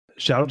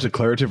Shout out to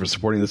Claritin for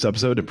supporting this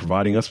episode and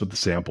providing us with the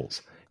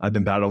samples. I've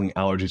been battling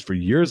allergies for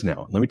years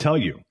now. Let me tell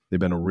you, they've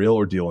been a real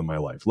ordeal in my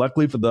life.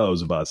 Luckily for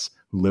those of us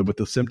who live with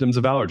the symptoms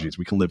of allergies,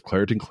 we can live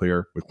Claritin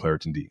Clear with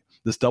Claritin D.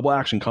 This double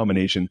action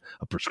combination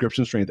of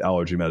prescription strength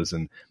allergy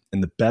medicine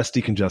and the best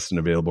decongestant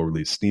available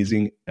relieves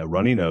sneezing, a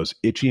runny nose,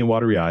 itchy and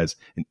watery eyes,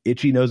 an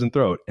itchy nose and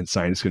throat, and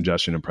sinus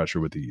congestion and pressure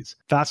with ease.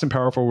 Fast and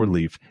powerful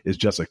relief is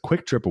just a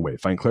quick trip away.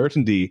 Find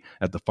Claritin D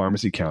at the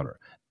pharmacy counter.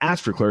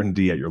 Ask for Claritin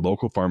D at your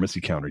local pharmacy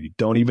counter. You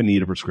don't even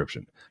need a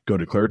prescription. Go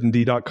to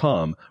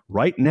ClaritinD.com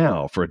right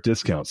now for a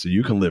discount so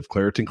you can live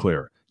Claritin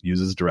Clear. Use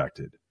as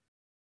directed.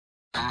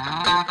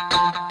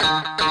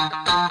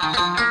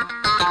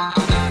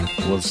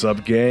 What's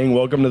up, gang?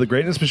 Welcome to The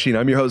Greatness Machine.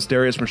 I'm your host,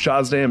 Darius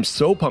Mershazde. I'm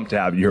so pumped to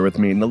have you here with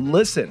me. Now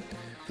listen,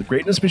 The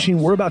Greatness Machine,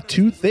 we're about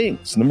two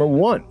things. Number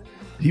one,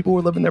 people who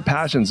are living their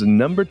passions. And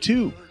number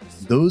two,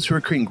 those who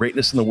are creating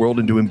greatness in the world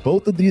and doing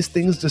both of these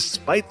things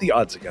despite the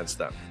odds against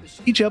them.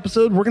 Each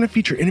episode, we're going to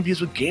feature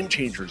interviews with game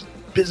changers,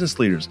 business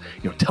leaders,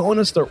 telling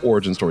us their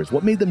origin stories,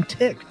 what made them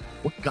tick,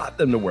 what got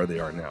them to where they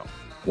are now.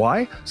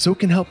 Why? So it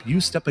can help you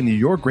step into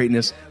your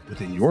greatness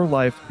within your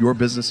life, your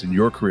business, and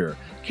your career.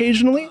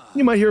 Occasionally,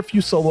 you might hear a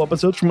few solo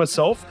episodes from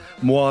myself,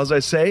 moi as I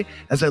say,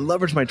 as I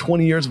leverage my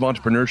 20 years of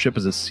entrepreneurship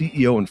as a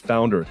CEO and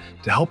founder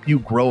to help you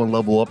grow and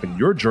level up in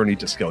your journey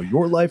to scale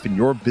your life and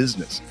your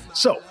business.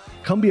 So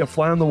come be a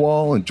fly on the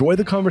wall, enjoy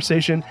the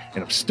conversation,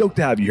 and I'm stoked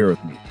to have you here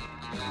with me.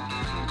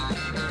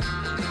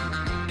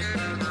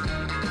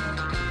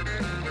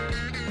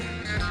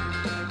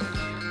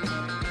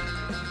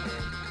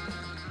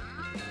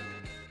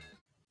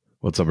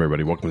 What's up,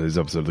 everybody? Welcome to this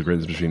episode of The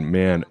Greatness Machine.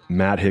 Man,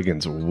 Matt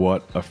Higgins,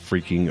 what a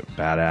freaking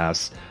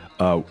badass.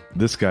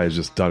 This guy has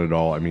just done it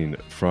all. I mean,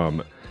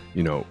 from,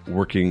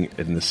 working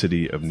in the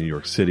city of New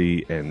York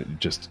City and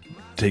just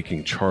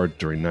taking charge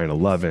during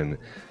 9/11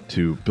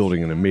 to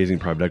building an amazing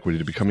private equity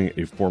to becoming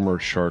a former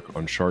shark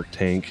on Shark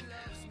Tank.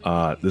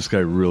 This guy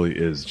really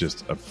is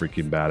just a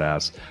freaking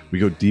badass. We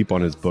go deep on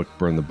his book,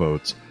 Burn the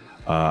Boats.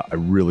 I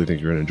really think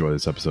you're going to enjoy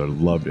this episode. I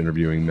loved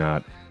interviewing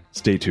Matt.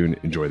 Stay tuned.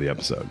 Enjoy the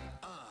episode.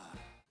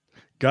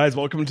 Guys,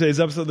 welcome to today's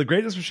episode of The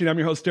Greatness Machine. I'm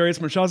your host, Darius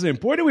Mershazde, and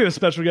boy, do we have a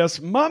special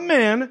guest. My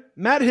man,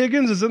 Matt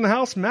Higgins, is in the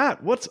house.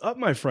 Matt, what's up,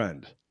 my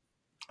friend?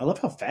 I love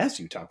how fast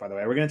you talk, by the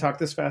way. We're going to talk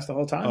this fast the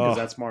whole time because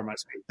that's more my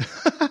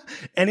speed.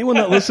 Anyone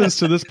that listens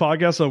to this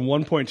podcast on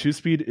 1.2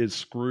 speed is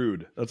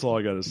screwed. That's all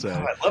I got to say.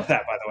 Oh, I love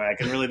that, by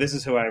the way. This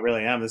is who I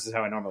really am. This is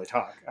how I normally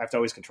talk. I have to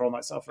always control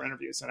myself for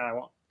interviews, so now I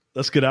won't.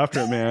 Let's get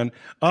after it, man.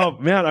 Oh,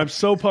 man, I'm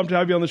so pumped to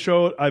have you on the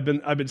show. I've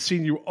been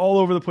seeing you all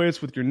over the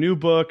place with your new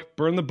book,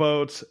 Burn the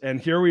Boats,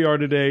 and here we are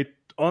today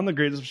on The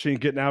Greatest Machine,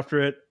 getting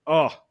after it.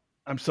 Oh,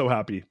 I'm so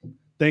happy.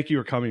 Thank you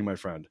for coming, my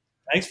friend.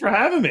 Thanks for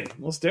having me.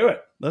 Let's do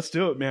it. Let's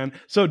do it, man.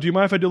 So do you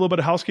mind if I do a little bit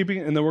of housekeeping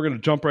and then we're going to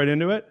jump right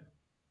into it?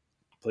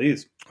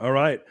 Please. All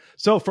right.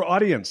 So for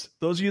audience,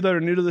 those of you that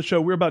are new to the show,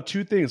 we're about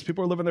two things.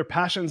 People are living their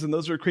passions and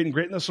those who are creating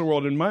greatness in the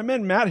world. And my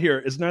man, Matt, here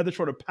is neither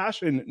short of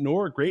passion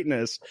nor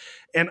greatness.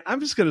 And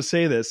I'm just going to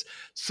say this.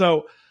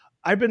 So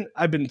I've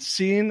been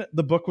seeing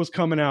the book was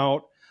coming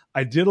out.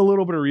 I did a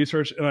little bit of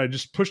research and I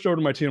just pushed over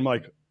to my team. I'm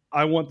like,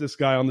 I want this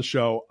guy on the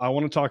show. I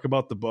want to talk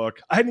about the book.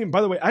 By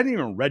the way, I hadn't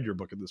even read your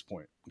book at this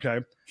point.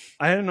 Okay.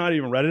 I had not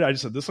even read it. I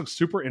just said, this looks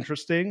super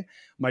interesting.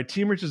 My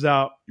team reaches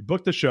out, you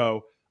book the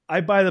show. I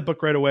buy the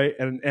book right away.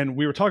 And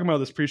we were talking about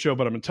this pre-show,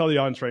 but I'm going to tell the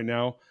audience right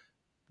now,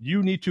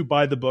 you need to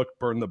buy the book,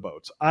 Burn the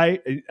Boats.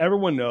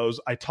 Everyone knows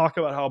I talk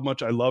about how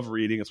much I love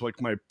reading. It's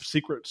like my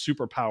secret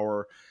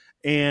superpower.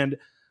 And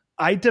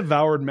I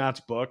devoured Matt's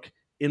book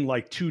in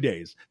like 2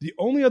 days. The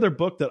only other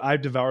book that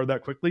I've devoured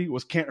that quickly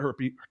was Can't Hurt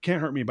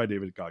Me by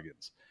David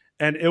Goggins.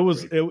 And it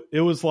was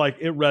like,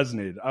 it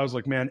resonated. I was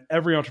like, man,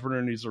 every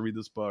entrepreneur needs to read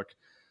this book.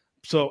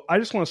 So I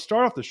just want to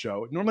start off the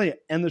show. Normally I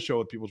end the show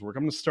with people's work.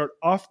 I'm going to start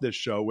off this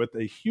show with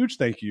a huge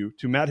thank you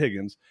to Matt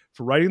Higgins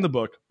for writing the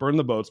book, Burn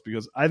the Boats,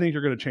 because I think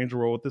you're going to change the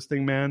world with this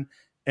thing, man.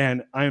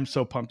 And I am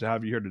so pumped to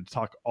have you here to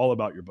talk all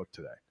about your book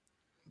today.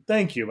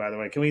 Thank you, by the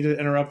way. Can we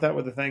interrupt that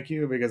with a thank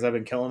you? Because I've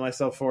been killing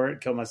myself for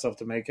it, kill myself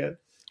to make it.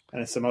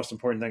 And it's the most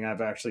important thing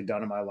I've actually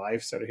done in my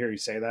life. So to hear you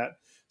say that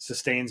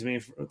sustains me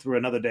through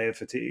another day of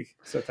fatigue.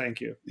 So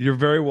thank you. You're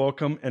very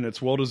welcome. And it's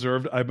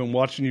well-deserved. I've been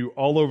watching you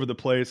all over the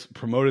place,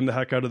 promoting the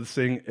heck out of this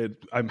thing.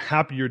 I'm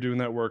happy you're doing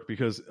that work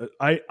because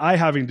I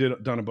having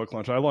done a book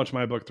launch. I launched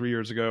my book 3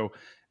 years ago.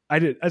 I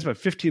spent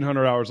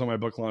 1,500 hours on my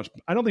book launch.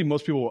 I don't think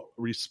most people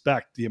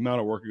respect the amount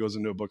of work that goes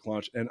into a book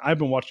launch. And I've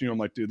been watching you. I'm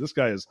like, dude, this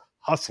guy is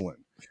hustling.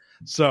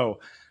 So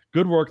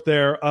good work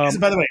there. By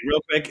the way,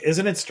 real quick,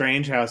 isn't it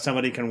strange how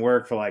somebody can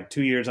work for like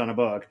 2 years on a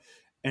book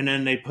and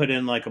then they put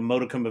in like a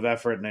modicum of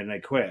effort and then they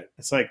quit?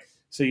 It's like,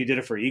 so you did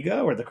it for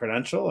ego or the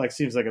credential? Like,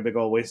 seems like a big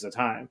old waste of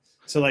time.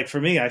 So like for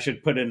me, I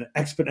should put in an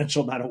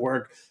exponential amount of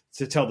work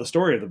to tell the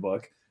story of the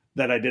book.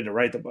 that I did to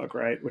write the book,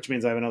 right? Which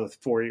means I have another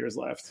 4 years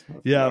left.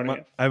 Yeah,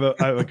 I have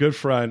a good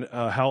friend,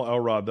 Hal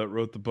Elrod, that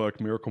wrote the book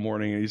Miracle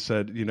Morning, and he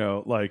said,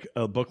 like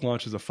a book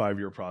launch is a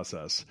 5-year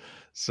process.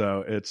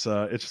 So it's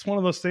just one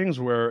of those things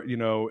where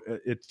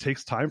it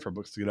takes time for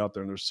books to get out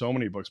there, and there's so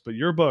many books. But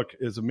your book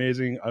is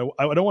amazing.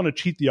 I don't want to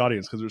cheat the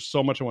audience because there's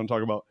so much I want to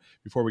talk about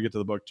before we get to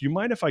the book. Do you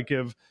mind if I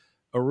give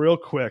a real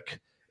quick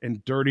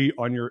and dirty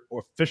on your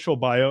official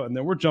bio, and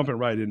then we're jumping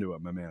right into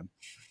it, my man?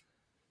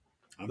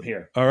 I'm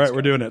here. All right,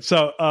 we're doing it.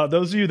 So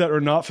those of you that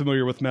are not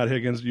familiar with Matt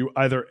Higgins, you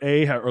either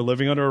A, are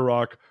living under a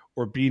rock,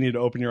 or B, need to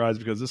open your eyes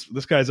because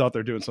this guy's out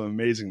there doing some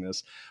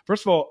amazingness.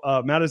 First of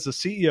all, Matt is the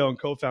CEO and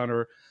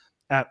co-founder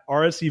at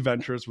RSE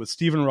Ventures with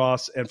Stephen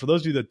Ross. And for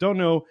those of you that don't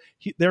know,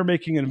 they're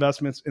making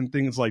investments in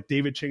things like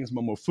David Chang's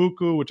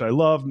Momofuku, which I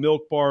love,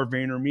 Milk Bar,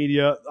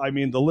 VaynerMedia. I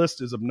mean, the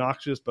list is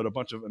obnoxious, but a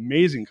bunch of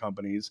amazing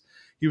companies.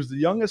 He was the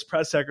youngest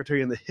press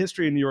secretary in the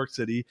history of New York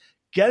City,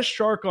 guest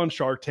shark on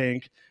Shark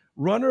Tank,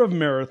 runner of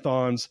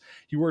marathons.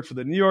 He worked for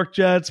the New York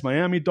Jets,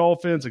 Miami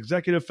Dolphins,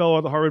 executive fellow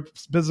at the Harvard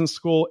Business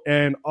School,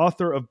 and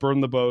author of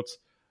Burn the Boats.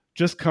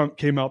 Just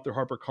came out through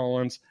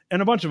HarperCollins,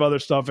 and a bunch of other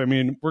stuff. I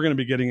mean, we're going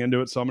to be getting into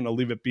it, so I'm going to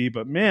leave it be.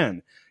 But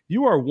man,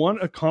 you are one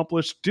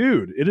accomplished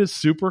dude. It is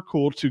super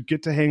cool to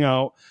get to hang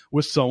out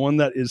with someone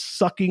that is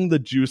sucking the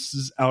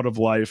juices out of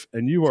life,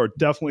 and you are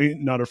definitely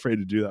not afraid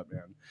to do that,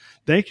 man.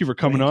 Thank you for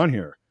coming on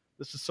here.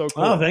 This is so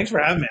cool. Oh, thanks for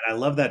having me. I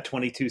love that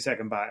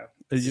 22-second bio.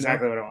 That's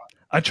exactly what I want.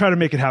 I try to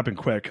make it happen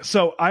quick.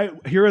 So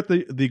here at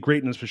the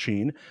Greatness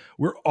Machine,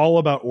 we're all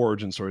about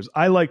origin stories.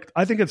 I'll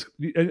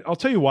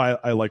tell you why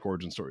I like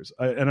origin stories.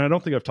 And I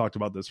don't think I've talked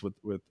about this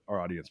with our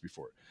audience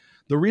before.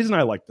 The reason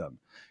I like them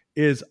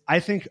is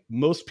I think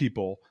most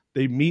people,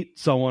 they meet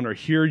someone or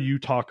hear you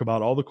talk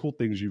about all the cool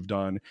things you've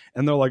done,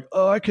 and they're like,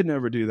 oh, I could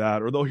never do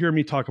that. Or they'll hear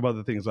me talk about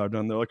the things I've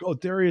done. They're like, oh,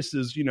 Darius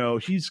is,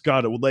 he's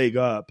got a leg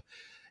up.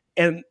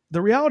 And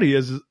the reality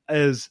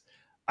is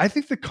I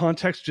think the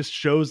context just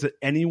shows that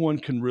anyone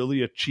can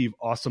really achieve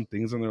awesome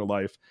things in their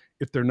life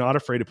if they're not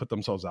afraid to put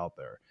themselves out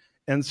there.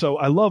 And so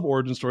I love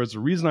origin stories. The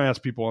reason I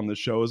ask people on this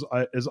show is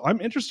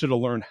I'm interested to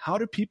learn, how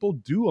do people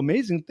do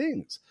amazing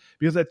things?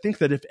 Because I think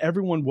that if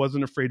everyone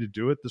wasn't afraid to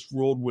do it, this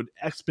world would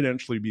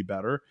exponentially be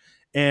better.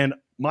 And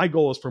my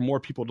goal is for more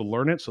people to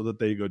learn it so that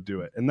they go do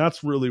it. And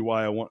that's really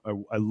why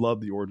I love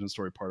the origin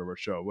story part of our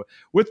show.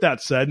 With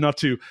that said, not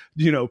to,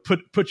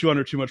 put you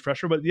under too much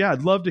pressure, but yeah,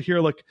 I'd love to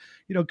hear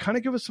kind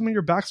of give us some of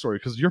your backstory,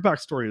 because your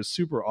backstory is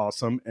super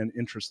awesome and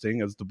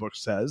interesting, as the book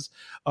says.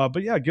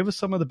 But yeah, give us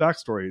some of the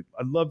backstory.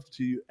 I'd love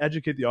to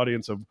educate the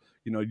audience of,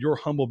 your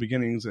humble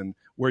beginnings and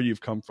where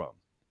you've come from.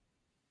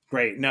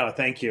 Great. No,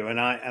 thank you. And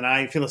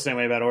I feel the same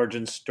way about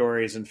origin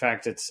stories. In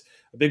fact, it's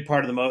a big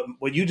part of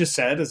what you just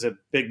said is a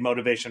big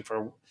motivation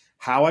for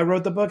how I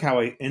wrote the book, how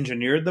I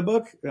engineered the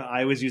book.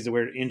 I always use the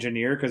word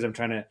engineer because I'm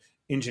trying to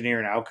engineer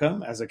an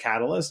outcome as a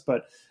catalyst.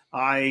 But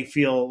I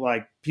feel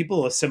like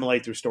people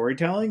assimilate through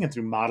storytelling and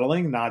through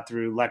modeling, not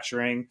through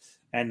lecturing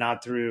and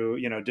not through,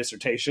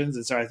 dissertations.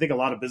 And so I think a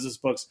lot of business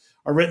books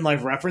are written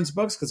like reference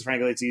books because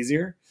frankly, it's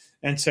easier.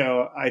 And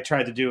so I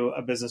tried to do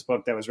a business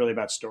book that was really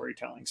about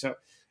storytelling.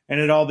 And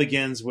it all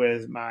begins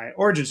with my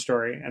origin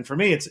story. And for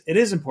me, it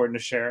is important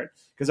to share it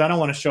because I don't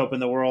want to show up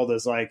in the world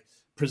as like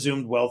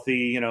presumed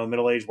wealthy,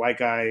 middle-aged white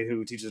guy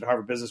who teaches at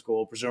Harvard Business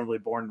School, presumably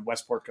born in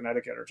Westport,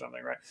 Connecticut or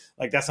something, right?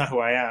 Like that's not who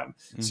I am.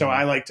 Mm-hmm. So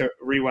I like to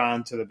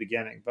rewound to the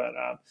beginning. But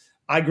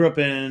I grew up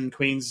in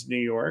Queens, New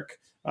York,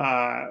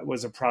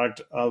 was a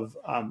product of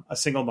a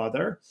single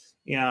mother.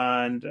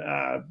 And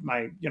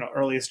my,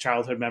 earliest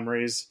childhood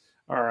memories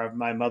are of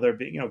my mother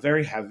being,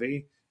 very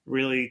heavy,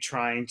 really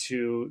trying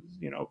to,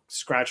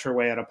 scratch her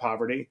way out of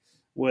poverty,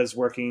 was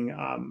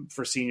working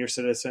for senior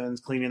citizens,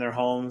 cleaning their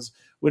homes,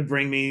 would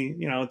bring me,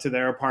 to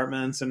their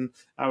apartments. And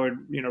I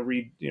would,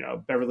 read,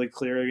 Beverly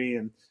Cleary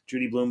and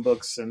Judy Blume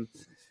books and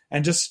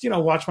just,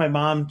 watch my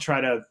mom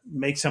try to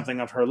make something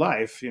of her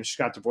life. She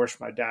got divorced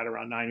from my dad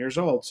around 9 years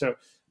old. So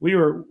we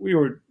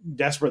were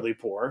desperately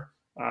poor.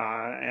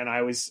 And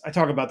I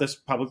talk about this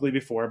publicly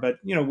before, but,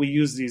 we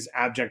use these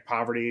abject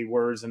poverty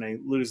words and they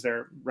lose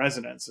their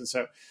resonance. And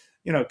so,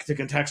 to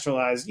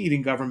contextualize,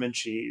 eating government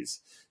cheese,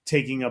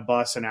 taking a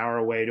bus an hour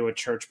away to a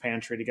church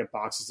pantry to get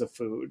boxes of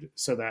food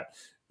so that,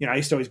 I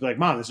used to always be like,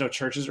 Mom, there's no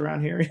churches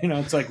around here.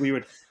 It's like we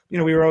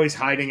were always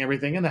hiding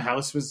everything, and the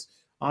house was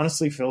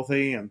honestly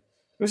filthy and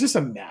it was just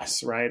a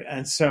mess. Right.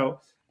 And so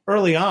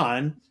early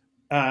on,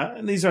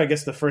 and these are, I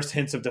guess, the first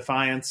hints of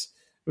defiance,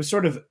 it was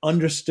sort of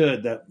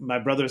understood that my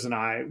brothers and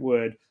I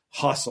would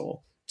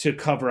hustle to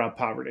cover up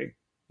poverty.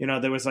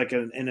 There was like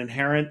an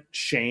inherent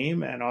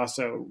shame and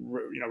also,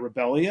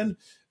 rebellion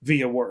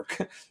via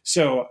work.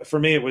 So for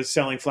me, it was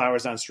selling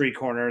flowers on street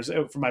corners.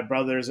 For my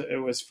brothers,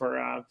 it was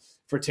for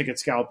ticket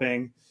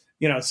scalping,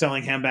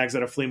 selling handbags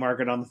at a flea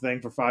market on the thing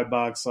for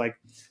 $5, like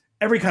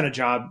every kind of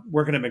job,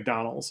 working at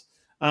McDonald's.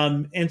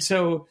 And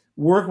so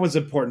work was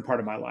an important part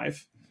of my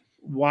life.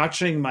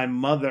 Watching my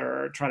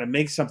mother try to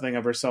make something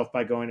of herself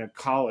by going to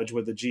college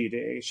with a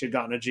GED. She had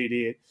gotten a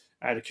GED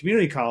at a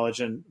community college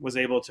and was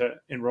able to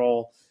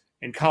enroll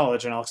in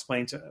college, and I'll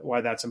explain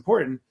why that's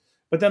important.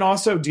 but then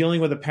also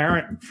dealing with a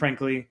parent,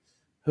 frankly,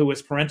 who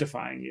was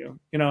parentifying you.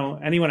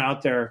 Anyone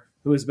out there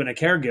who has been a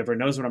caregiver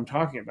knows what I'm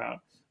talking about.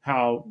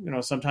 How,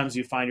 sometimes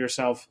you find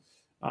yourself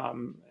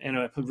in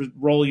a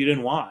role you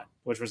didn't want,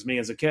 which was me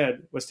as a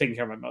kid, was taking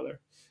care of my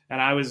mother.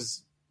 And I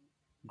was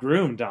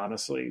groomed,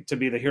 honestly, to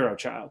be the hero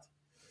child.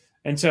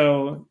 And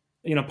so,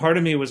 part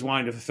of me was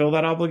wanting to fulfill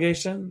that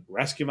obligation,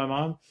 rescue my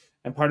mom,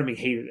 and part of me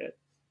hated it.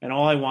 And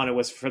all I wanted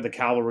was for the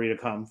cavalry to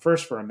come,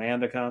 first for a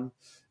man to come,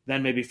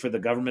 then maybe for the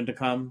government to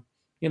come.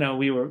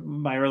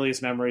 My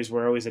earliest memories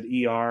were always at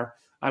ER.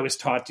 I was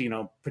taught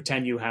to,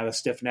 pretend you have a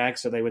stiff neck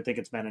so they would think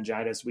it's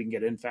meningitis. We can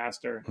get in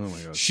faster. Oh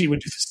my God. She would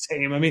do the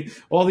same. I mean,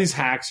 all these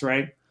hacks,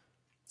 right?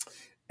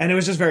 And it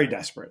was just very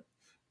desperate.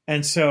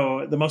 And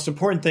so the most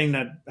important thing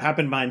that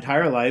happened my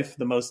entire life,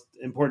 the most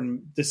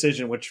important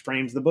decision, which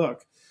frames the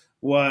book,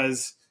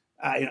 was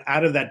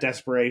out of that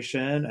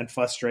desperation and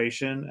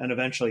frustration and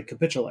eventually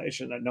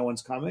capitulation that no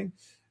one's coming,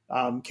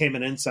 came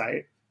an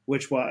insight,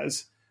 which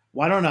was,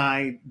 why don't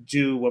I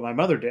do what my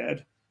mother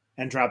did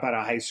and drop out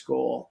of high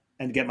school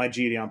and get my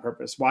GED on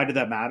purpose? Why did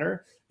that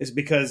matter? Is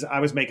because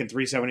I was making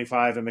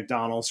 $3.75 at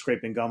McDonald's,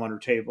 scraping gum under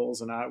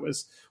tables, and I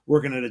was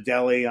working at a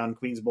deli on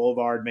Queens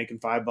Boulevard, making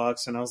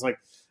 $5. And I was like,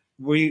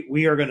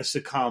 we are going to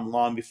succumb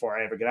long before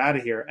I ever get out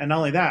of here. And not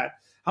only that,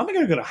 how am I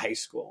going to go to high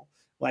school?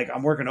 Like,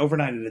 I'm working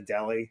overnight at a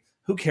deli.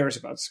 Who cares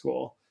about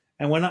school?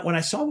 And when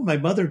I saw what my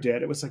mother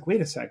did, it was like,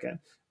 wait a second.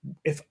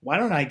 Why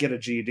don't I get a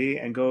GED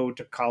and go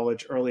to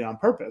college early on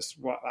purpose?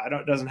 Well,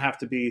 it doesn't have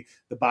to be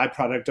the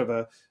byproduct of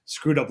a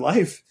screwed up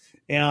life.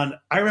 And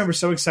I remember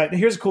so excited. And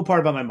here's a cool part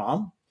about my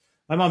mom.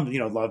 My mom,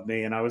 loved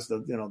me, and I was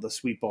the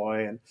sweet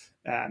boy,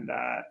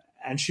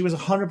 and she was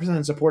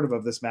 100% supportive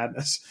of this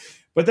madness.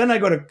 But then I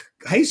go to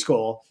high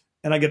school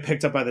and I get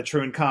picked up by the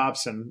truant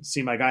cops and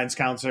see my guidance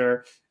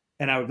counselor.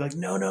 And I would be like,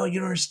 no, you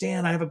don't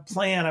understand. I have a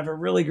plan. I have a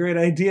really great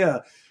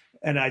idea.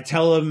 And I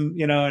tell them,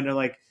 and they're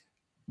like,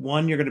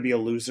 one, you're going to be a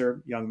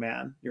loser, young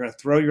man. You're going to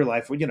throw your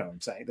life. Well, you know what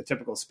I'm saying, the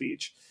typical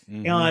speech.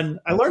 Mm-hmm. And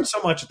I learned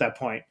so much at that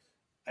point.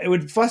 It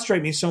would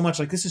frustrate me so much.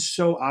 Like, this is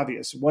so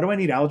obvious. What do I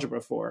need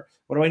algebra for?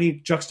 What do I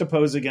need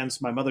juxtaposed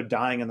against my mother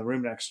dying in the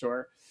room next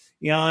door?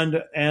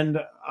 And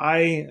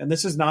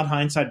this is not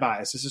hindsight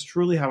bias. This is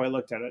truly how I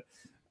looked at it.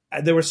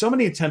 There were so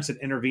many attempts at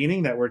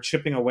intervening that were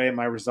chipping away at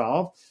my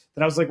resolve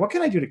that I was like, what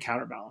can I do to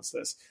counterbalance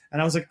this?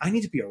 And I was like, I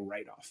need to be a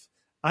write-off.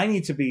 I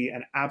need to be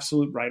an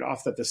absolute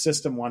write-off that the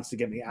system wants to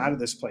get me out of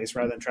this place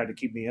rather than try to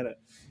keep me in it.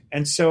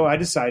 And so I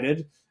decided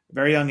at a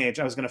very young age,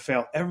 I was going to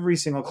fail every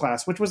single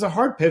class, which was a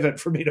hard pivot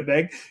for me to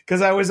make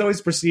because I was always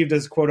perceived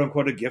as quote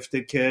unquote a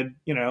gifted kid.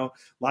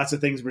 Lots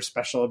of things were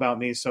special about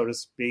me, so to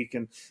speak.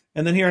 And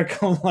then here I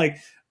come, like,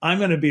 I'm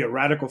going to be a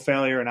radical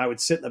failure. And I would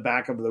sit in the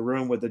back of the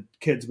room with the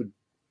kids with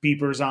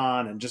beepers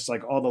on and just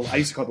like I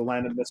used to call the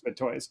land of misfit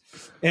toys.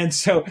 And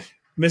so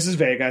Mrs.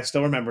 Vega, I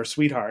still remember,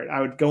 sweetheart,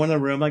 I would go in the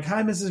room like,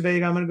 hi, Mrs.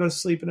 Vega, I'm going to go to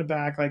sleep in the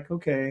back. Like,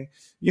 okay.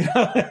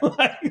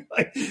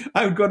 Like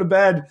I would go to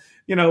bed,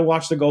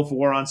 watch the Gulf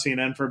War on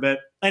CNN for a bit.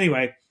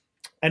 Anyway.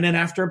 And then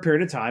after a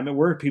period of time at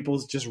work, people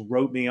just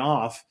wrote me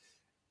off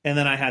and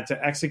then I had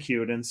to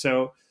execute. And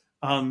so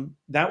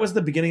that was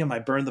the beginning of my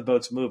burn the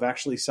boats move,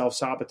 actually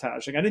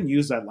self-sabotaging. I didn't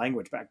use that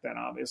language back then,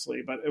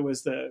 obviously, but it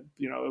was it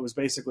was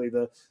basically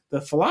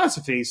the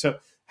philosophy. So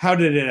how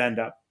did it end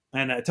up?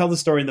 And I tell the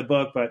story in the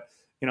book, but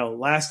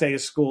last day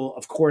of school,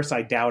 of course,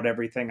 I doubt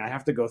everything. I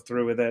have to go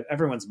through with it.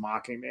 Everyone's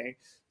mocking me,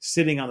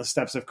 sitting on the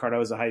steps of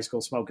Cardozo High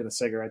School, smoking a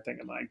cigarette,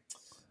 thinking like,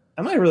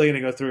 am I really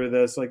going to go through with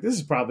this? Like, this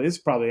is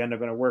probably end up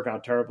going to work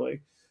out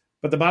terribly.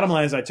 But the bottom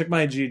line is I took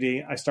my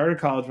GED. I started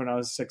college when I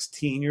was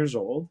 16 years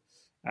old.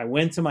 I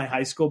went to my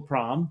high school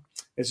prom.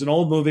 It's an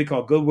old movie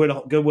called Good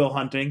Will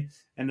Hunting.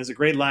 And there's a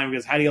great line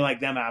because, how do you like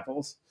them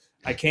apples?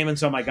 I came and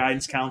saw my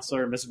guidance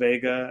counselor, Miss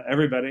Vega,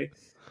 everybody.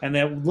 And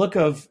that look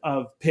of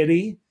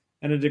pity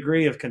and a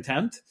degree of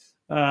contempt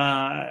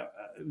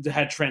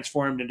had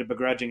transformed into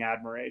begrudging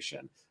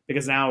admiration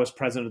because now I was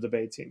president of the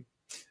debate team.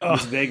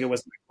 Miss Vega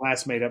was my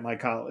classmate at my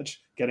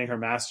college getting her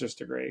master's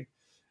degree.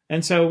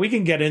 And so we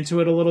can get into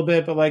it a little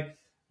bit, but like,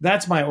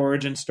 that's my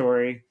origin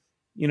story,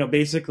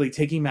 basically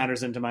taking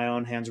matters into my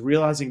own hands,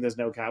 realizing there's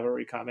no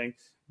cavalry coming.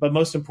 But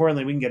most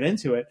importantly, we can get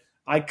into it.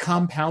 I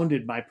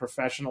compounded my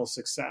professional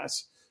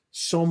success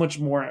so much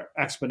more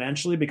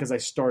exponentially because I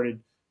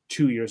started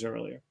 2 years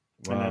earlier.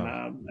 Wow. And then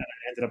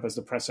I ended up as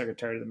the press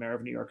secretary to the mayor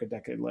of New York a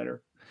decade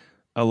later.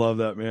 I love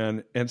that,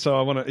 man. And so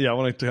I want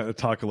to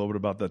talk a little bit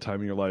about that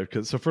time in your life.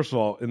 So first of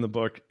all, in the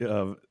book,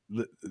 you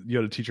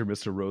had a teacher,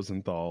 Mr.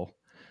 Rosenthal,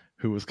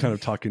 who was kind of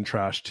talking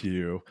trash to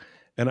you.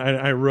 And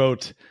I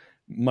wrote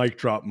mic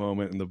drop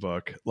moment in the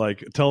book.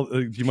 Like,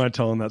 do you mind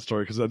telling that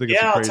story? Because I think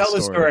it's a great story. I'll tell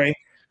the story.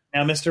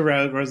 Now, Mr.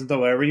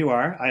 Rosenthal, wherever you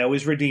are, I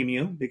always redeem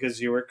you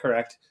because you were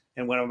correct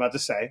in what I'm about to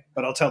say,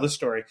 but I'll tell the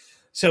story.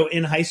 So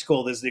in high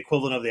school, there's the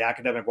equivalent of the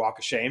academic walk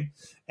of shame,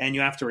 and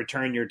you have to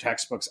return your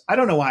textbooks. I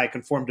don't know why I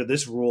conformed to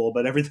this rule,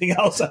 but everything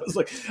else, I was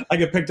like, I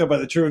get picked up by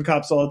the truant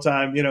cops all the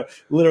time,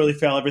 literally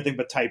fail everything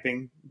but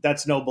typing.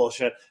 That's no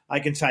bullshit. I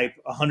can type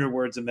 100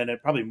 words a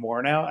minute, probably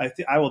more now.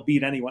 I will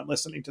beat anyone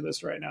listening to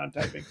this right now in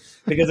typing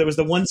because it was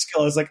the one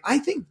skill I was like, I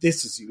think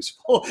this is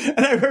useful.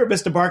 And I remember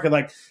Mr. Barker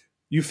like,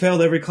 you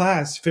failed every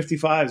class,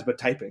 55s, but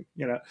typing,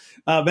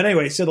 But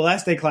anyway, so the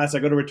last day class, I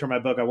go to return my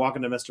book. I walk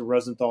into Mr.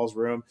 Rosenthal's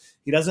room.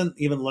 He doesn't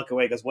even look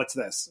away. He goes, what's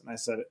this? And I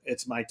said,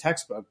 it's my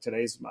textbook.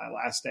 Today's my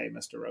last day,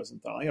 Mr.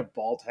 Rosenthal. He had a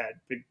bald head,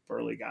 big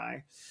burly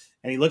guy.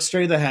 And he looks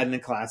straight at the head in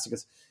class. He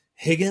goes,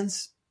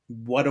 Higgins,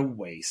 what a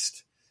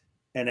waste.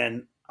 And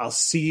then I'll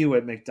see you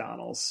at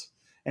McDonald's.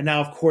 And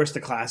now, of course,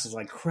 the class is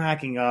like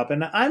cracking up.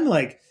 And I'm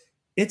like,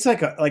 it's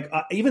like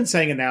even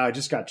saying it now, I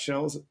just got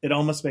chills. It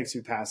almost makes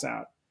me pass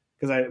out.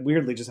 Because I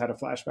weirdly just had a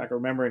flashback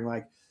remembering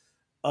like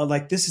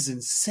this is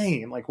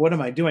insane. Like, what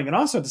am I doing? And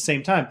also at the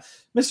same time,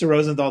 Mr.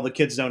 Rosenthal, the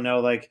kids don't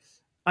know, like,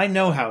 I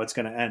know how it's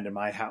going to end in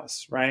my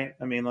house, right?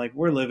 I mean, like,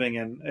 we're living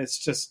in, it's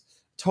just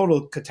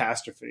total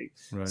catastrophe.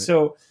 Right.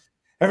 So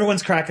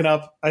everyone's cracking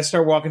up. I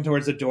start walking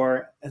towards the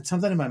door, and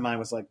something in my mind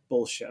was like,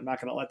 bullshit. I'm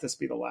not going to let this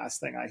be the last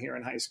thing I hear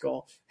in high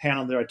school. Hand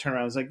on the door, I turn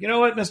around. I was like, you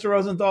know what, Mr.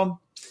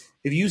 Rosenthal?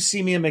 If you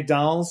see me at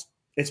McDonald's,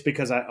 it's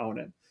because I own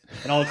it.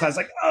 And all the class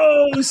like,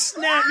 oh,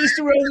 snap,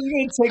 Mr. Rose, you're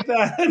going to take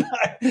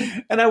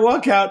that. And I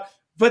walk out.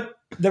 But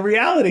the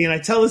reality, and I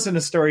tell this in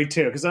a story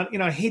too, because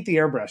I hate the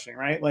airbrushing,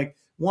 right? Like,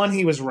 one,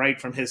 he was right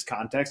from his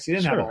context. He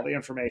didn't have all the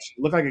information.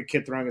 He looked like a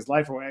kid throwing his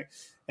life away.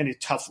 And he's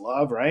tough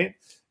love, right?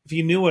 If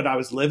he knew what I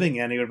was living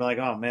in, he would be like,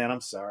 oh, man, I'm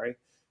sorry.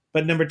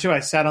 But number two, I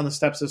sat on the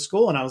steps of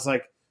school and I was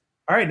like,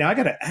 all right, now I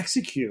got to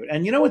execute.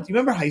 And you know what? You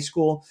remember high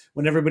school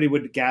when everybody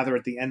would gather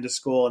at the end of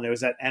school and there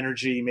was that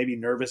energy, maybe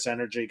nervous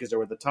energy because there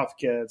were the tough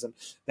kids. And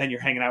then you're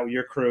hanging out with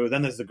your crew.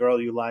 Then there's the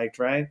girl you liked,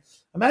 right?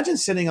 Imagine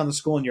sitting on the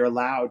school and you're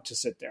allowed to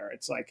sit there.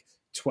 It's like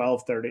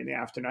 12:30 in the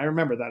afternoon. I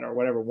remember that, or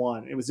whatever,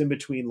 1. It was in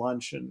between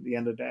lunch and the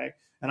end of the day.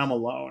 And I'm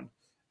alone.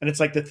 And it's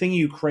like the thing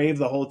you crave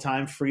the whole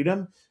time,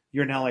 freedom.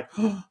 You're now like,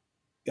 oh,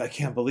 I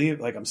can't believe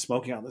like I'm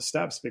smoking on the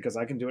steps because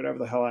I can do whatever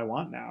the hell I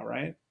want now,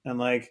 right? And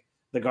like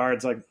the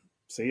guard's like,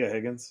 see ya,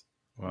 Higgins.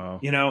 Wow.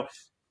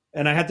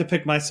 And I had to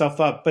pick myself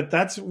up. But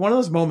that's one of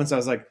those moments I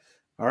was like,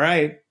 all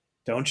right,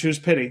 don't choose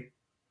pity.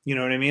 You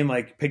know what I mean?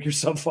 Like, pick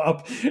yourself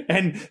up.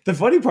 And the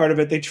funny part of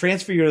it, they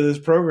transfer you to this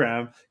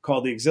program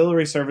called the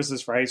Auxiliary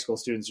Services for High School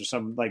Students, or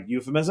some like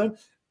euphemism.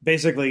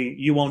 Basically,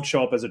 you won't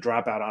show up as a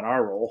dropout on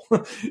our roll.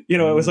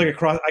 It was like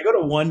I go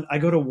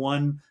to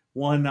one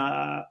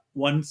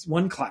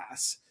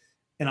class.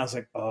 And I was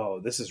like, oh,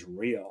 this is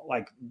real.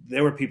 Like,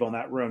 there were people in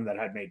that room that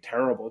had made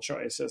terrible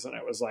choices. And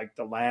it was like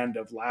the land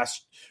of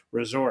last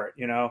resort,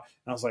 And I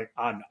was like,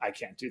 I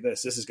can't do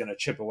this. This is going to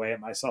chip away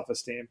at my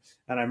self-esteem.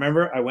 And I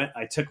remember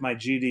I took my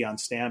GD on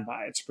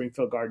standby at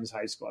Springfield Gardens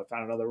High School. I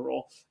found another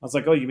rule. I was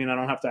like, oh, you mean I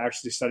don't have to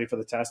actually study for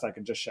the test? I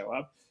can just show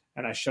up.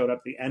 And I showed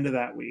up the end of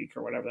that week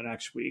or whatever, the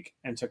next week,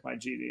 and took my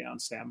GD on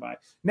standby.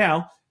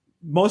 Now,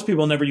 most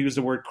people never use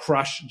the word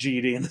crush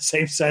GD in the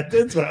same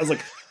sentence, but I was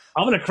like,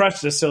 I'm going to crush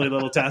this silly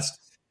little test.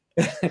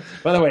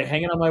 By the way,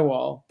 hanging on my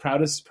wall,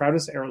 proudest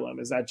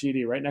heirloom is that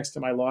GD right next to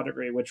my law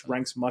degree, which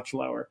ranks much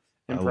lower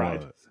in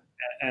pride.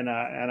 And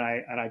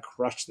I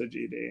crushed the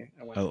GD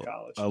and went to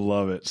college. I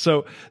love it.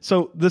 So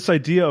this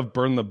idea of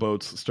burn the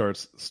boats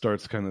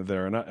starts kind of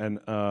there. And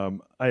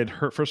I had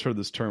first heard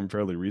this term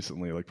fairly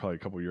recently, like probably a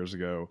couple of years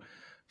ago.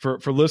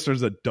 For listeners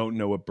that don't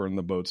know what burn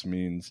the boats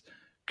means,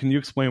 can you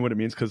explain what it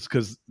means?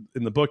 Because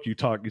in the book you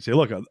say,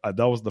 look,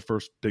 that was the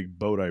first big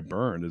boat I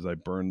burned. Is I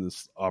burned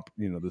this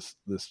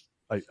this.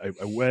 I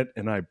went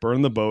and I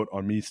burned the boat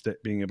on me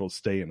being able to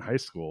stay in high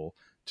school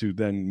to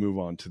then move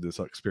on to this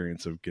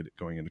experience of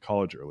going into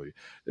college early.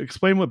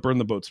 Explain what burn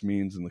the boats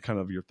means and the kind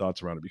of your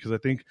thoughts around it, because I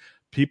think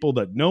people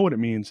that know what it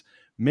means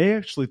may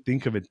actually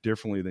think of it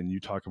differently than you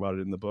talk about it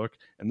in the book.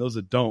 And those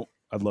that don't,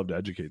 I'd love to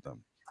educate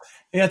them.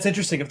 Yeah, it's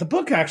interesting. If the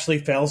book actually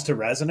fails to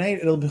resonate,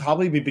 it'll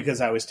probably be because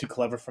I was too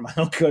clever for my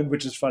own good,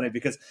 which is funny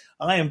because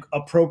I am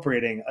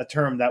appropriating a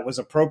term that was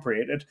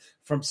appropriated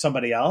from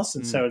somebody else.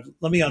 And so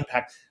let me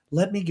unpack.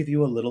 Let me give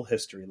you a little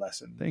history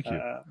lesson. Thank you.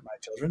 My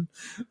children,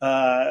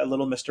 a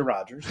little Mr.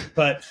 Rogers.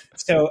 But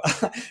so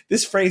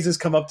this phrase has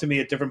come up to me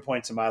at different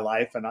points in my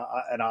life, and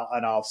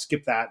I'll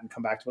skip that and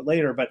come back to it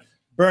later. But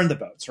burn the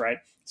boats, right?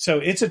 So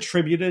it's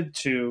attributed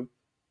to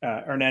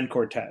Hernan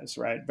Cortez,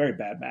 right? Very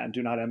bad man.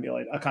 Do not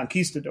emulate. A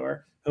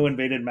conquistador who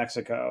invaded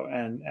Mexico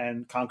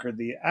and conquered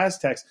the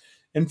Aztecs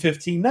in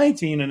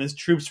 1519, and his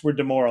troops were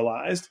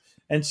demoralized.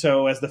 And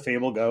so, as the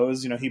fable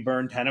goes, he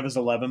burned 10 of his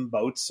 11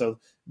 boats, so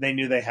they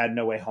knew they had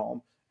no way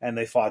home, and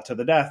they fought to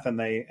the death, and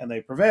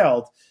they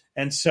prevailed.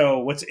 And so,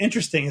 what's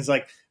interesting is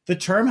like the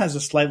term has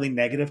a slightly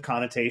negative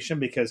connotation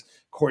because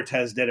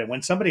Cortez did it.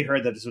 When somebody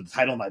heard that this was the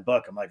title of my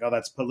book, I'm like, oh,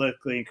 that's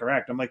politically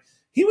incorrect. I'm like,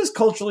 he was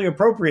culturally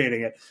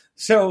appropriating it.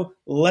 So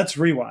let's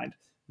rewind.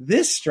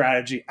 This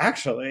strategy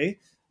actually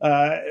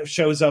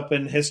shows up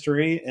in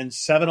history in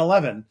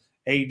 711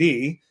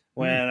 AD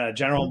when a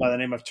general by the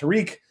name of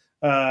Tariq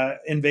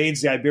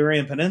invades the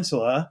Iberian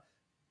Peninsula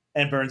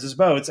and burns his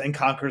boats and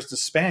conquers the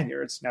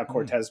Spaniards. Now,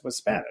 Cortez was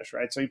Spanish,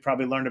 right? So he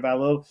probably learned about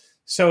a little.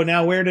 So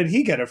now where did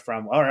he get it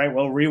from? All right,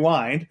 well,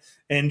 rewind.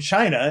 In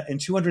China, in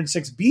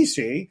 206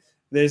 BC,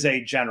 there's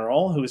a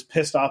general who is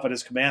pissed off at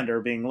his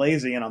commander being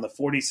lazy, and on the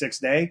 46th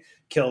day,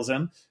 kills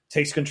him,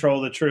 takes control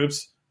of the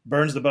troops,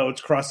 burns the boats,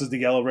 crosses the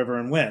Yellow River,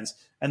 and wins.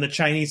 And the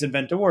Chinese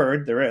invent a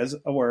word. There is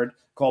a word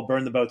called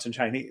burn the boats in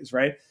Chinese,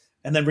 right?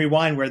 And then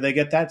rewind where they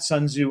get that.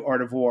 Sun Tzu,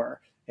 Art of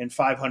War, in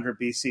 500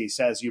 BC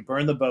says you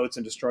burn the boats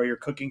and destroy your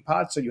cooking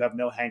pot so you have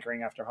no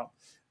hankering after home.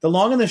 The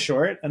long and the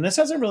short, and this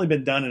hasn't really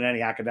been done in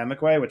any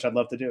academic way, which I'd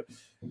love to do.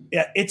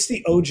 Yeah, it's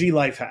the OG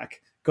life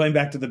hack, going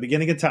back to the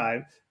beginning of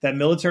time, that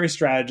military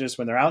strategists,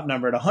 when they're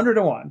outnumbered 100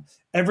 to 1,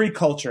 every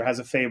culture has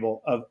a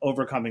fable of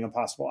overcoming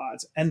impossible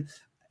odds. And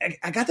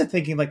I got to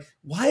thinking, like,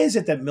 why is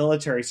it that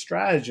military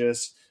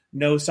strategists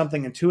know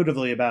something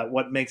intuitively about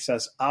what makes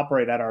us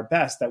operate at our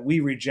best that we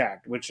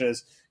reject, which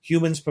is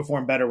humans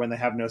perform better when they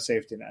have no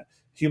safety net.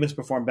 Humans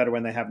perform better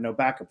when they have no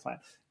backup plan.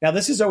 Now,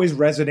 this has always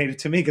resonated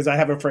to me because I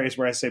have a phrase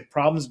where I say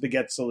problems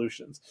beget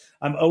solutions.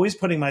 I'm always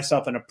putting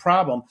myself in a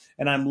problem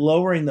and I'm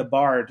lowering the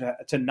bar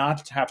to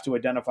not have to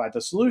identify the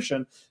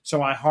solution.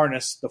 So I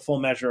harness the full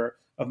measure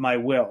of my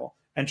will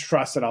and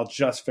trust that I'll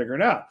just figure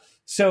it out.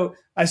 So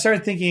I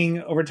started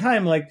thinking over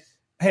time, like,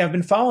 hey, I've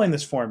been following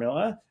this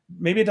formula.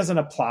 Maybe it doesn't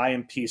apply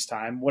in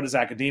peacetime. What does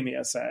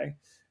academia say?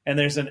 And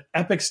there's an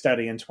epic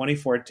study in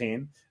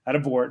 2014 out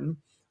of Wharton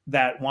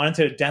that wanted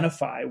to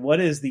identify what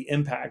is the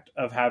impact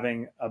of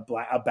having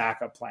a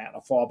backup plan,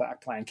 a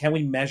fallback plan. Can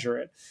we measure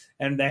it?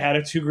 And they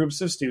had two groups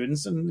of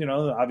students. And, you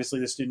know, obviously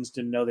the students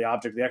didn't know the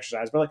object of the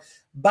exercise. But like,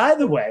 by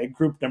the way,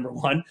 group number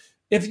one,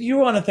 if you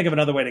want to think of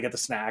another way to get the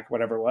snack,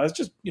 whatever it was,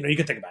 just, you know, you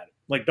can think about it.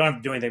 Like, don't have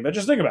to do anything, but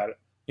just think about it.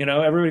 You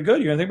know, everybody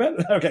good? You're going to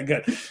think about it? Okay,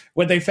 good.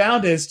 What they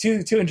found is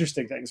two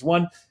interesting things.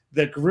 One,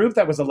 the group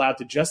that was allowed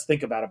to just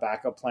think about a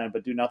backup plan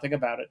but do nothing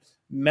about it,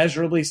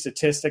 measurably,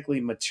 statistically,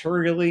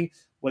 materially,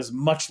 was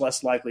much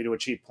less likely to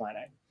achieve plan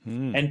A.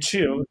 And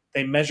two,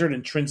 they measured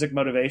intrinsic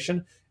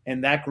motivation,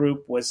 and that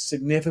group was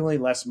significantly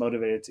less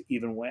motivated to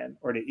even win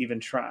or to even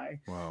try.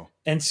 Wow.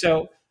 And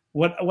so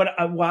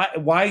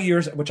why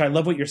you're, which I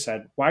love what you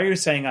said, why you're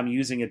saying I'm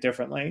using it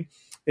differently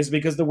is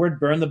because the word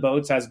burn the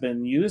boats has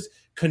been used,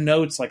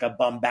 connotes like a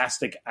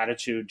bombastic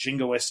attitude,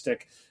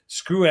 jingoistic,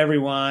 screw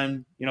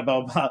everyone, you know,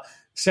 blah, blah, blah.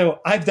 So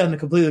I've done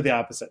completely the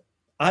opposite.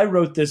 I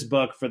wrote this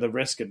book for the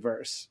risk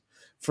adverse,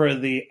 for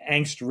the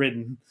angst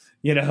ridden,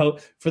 you know,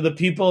 for the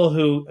people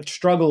who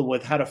struggle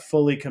with how to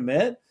fully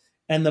commit.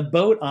 And the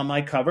boat on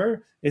my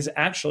cover is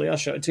actually, I'll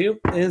show it to you,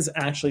 is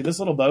actually this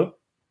little boat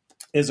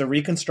is a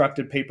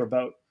reconstructed paper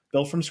boat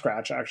built from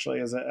scratch,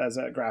 actually, as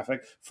a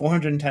graphic,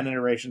 410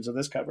 iterations of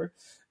this cover.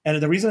 And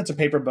the reason it's a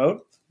paper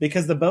boat,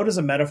 because the boat is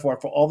a metaphor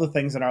for all the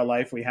things in our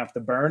life we have to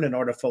burn in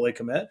order to fully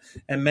commit.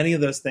 And many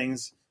of those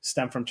things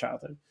stem from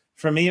childhood.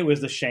 For me, it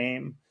was the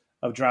shame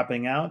of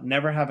dropping out,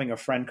 never having a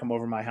friend come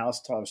over my house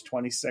till I was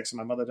 26 and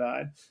my mother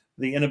died,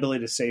 the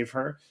inability to save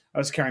her. I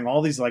was carrying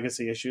all these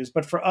legacy issues.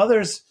 But for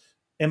others,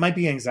 it might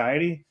be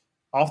anxiety.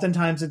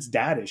 Oftentimes it's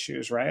dad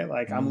issues, right?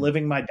 Like I'm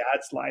living my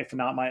dad's life,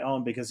 not my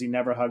own, because he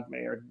never hugged me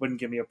or wouldn't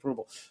give me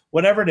approval.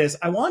 Whatever it is,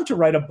 I want to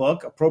write a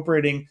book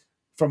appropriating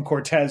from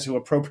Cortez, who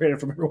appropriated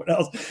from everyone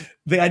else,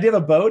 the idea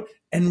of a boat,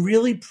 and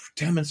really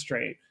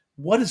demonstrate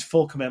what does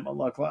full commitment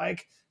look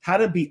like, how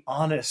to be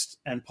honest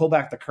and pull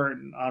back the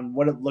curtain on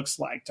what it looks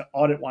like to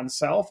audit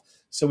oneself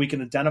so we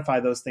can identify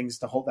those things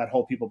that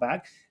hold people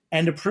back,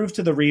 and to prove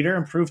to the reader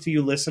and prove to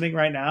you listening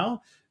right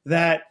now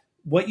that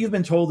what you've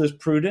been told is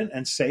prudent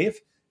and safe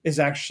is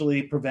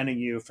actually preventing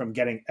you from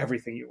getting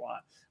everything you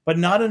want, but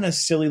not in a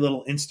silly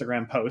little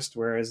Instagram post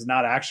where it's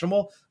not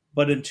actionable,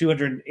 but in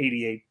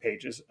 288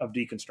 pages of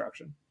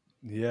deconstruction.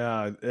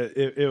 Yeah,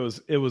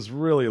 it was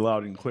really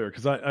loud and clear,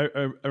 because I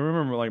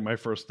remember, like, my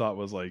first thought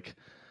was like,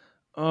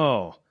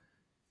 oh,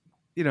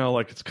 you know,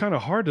 like, it's kind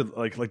of hard to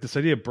like this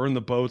idea of burn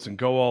the boats and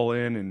go all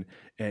in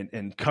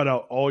and cut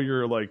out all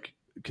your like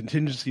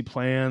contingency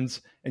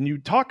plans. And you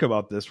talk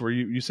about this where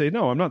you say,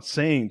 no, I'm not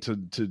saying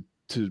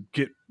to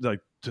get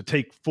like to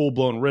take full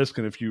blown risk,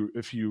 and if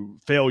you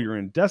fail, you're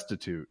in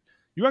destitute.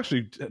 You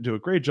actually do a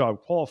great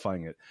job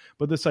qualifying it.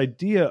 But this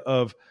idea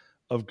of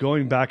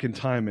going back in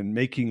time and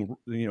making,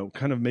 you know,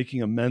 kind of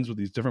making amends with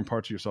these different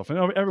parts of yourself.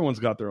 And everyone's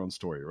got their own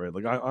story, right?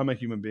 Like I'm a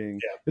human being.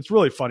 Yeah. It's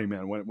really funny,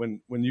 man.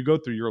 When you go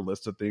through your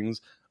list of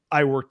things,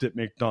 I worked at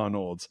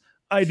McDonald's.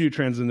 I do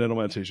transcendental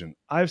meditation.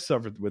 I've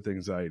suffered with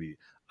anxiety.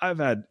 I've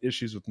had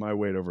issues with my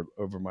weight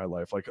over my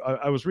life. Like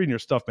I was reading your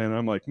stuff, man, and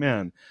I'm like,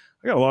 man,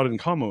 I got a lot in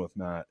common with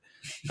Matt.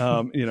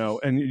 You know,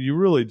 and you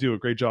really do a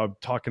great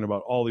job talking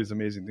about all these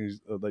amazing things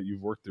that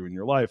you've worked through in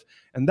your life.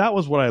 And that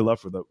was what I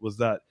left with it, was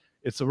that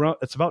it's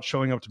about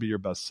showing up to be your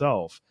best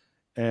self.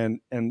 And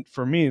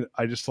for me,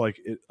 I just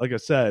like it. Like I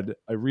said,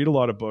 I read a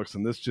lot of books,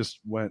 and this just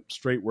went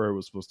straight where it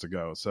was supposed to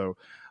go. So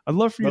I'd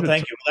love for you Well, to.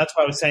 thank you. That's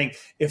why I was saying,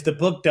 if the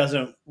book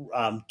doesn't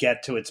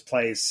get to its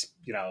place,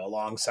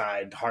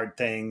 alongside Hard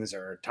Things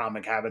or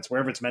Atomic Habits,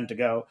 wherever it's meant to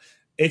go,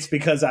 it's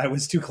because I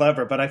was too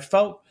clever. But I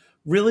felt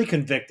really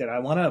convicted. I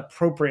want to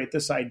appropriate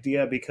this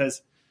idea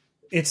because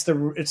it's the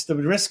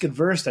risk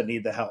adverse that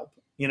need the help.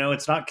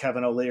 It's not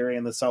Kevin O'Leary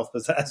and the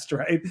self-possessed,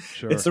 right?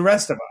 Sure. It's the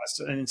rest of us.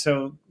 And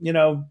so,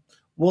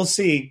 we'll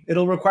see.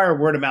 It'll require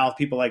word of mouth,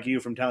 people like you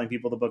from telling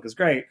people the book is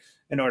great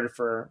in order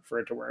for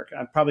it to work.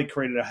 I've probably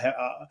created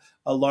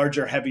a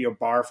larger, heavier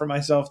bar for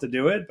myself to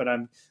do it, but I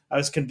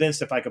was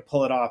convinced if I could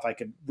pull it off, I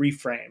could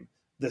reframe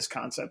this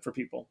concept for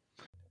people.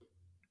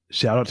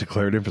 Shout out to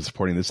Claritin for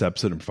supporting this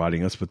episode and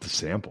providing us with the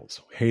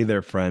samples. Hey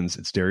there, friends.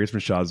 It's Darius from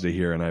Shazda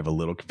here, and I have a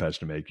little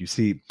confession to make. You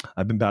see,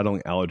 I've been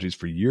battling allergies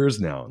for years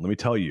now, and let me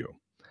tell you,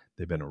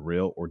 they've been a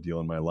real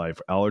ordeal in my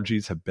life.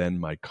 Allergies have been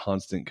my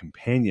constant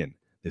companion.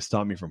 They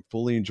stop me from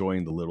fully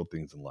enjoying the little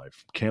things in life,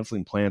 from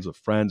canceling plans with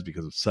friends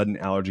because of sudden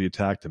allergy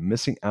attack to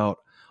missing out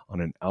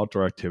on an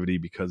outdoor activity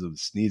because of the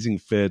sneezing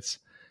fits.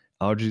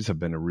 Allergies have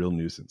been a real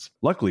nuisance.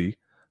 Luckily,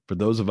 for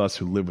those of us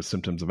who live with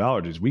symptoms of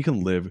allergies, we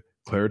can live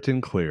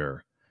Claritin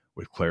Clear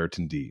with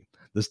Claritin D.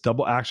 This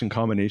double action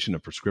combination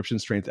of prescription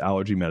strength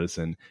allergy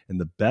medicine and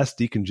the best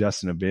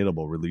decongestant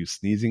available relieves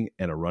sneezing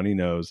and a runny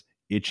nose,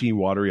 itchy,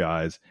 watery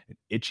eyes, an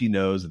itchy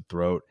nose and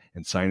throat,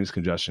 and sinus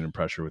congestion and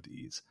pressure with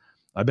ease.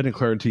 I've been a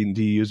Claritin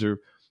D user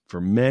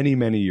for many,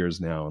 many years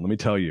now, and let me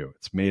tell you,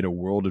 it's made a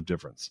world of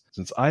difference.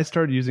 Since I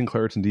started using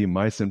Claritin D,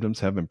 my symptoms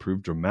have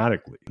improved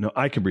dramatically. Now,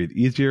 I can breathe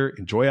easier,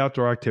 enjoy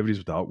outdoor activities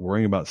without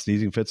worrying about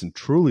sneezing fits, and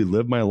truly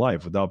live my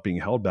life without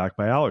being held back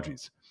by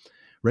allergies.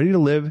 Ready to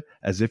live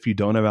as if you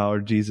don't have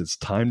allergies? It's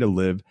time to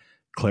live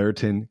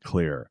Claritin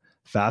Clear.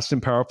 Fast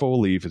and powerful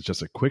relief is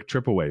just a quick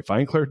trip away.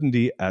 Find Claritin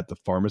D at the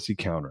pharmacy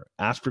counter.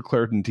 Ask for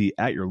Claritin D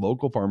at your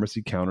local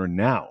pharmacy counter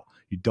now.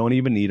 You don't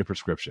even need a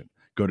prescription.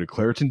 Go to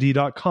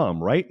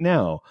ClaritinD.com right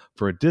now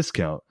for a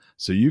discount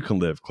so you can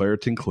live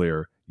Claritin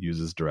Clear. Use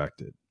as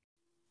directed.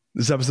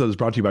 This episode is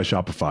brought to you by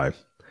Shopify.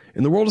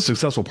 In the world of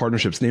successful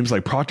partnerships, names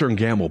like Procter &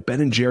 Gamble,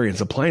 Ben & Jerry, and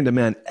Supply and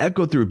Demand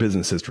echo through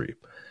business history.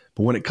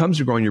 But when it comes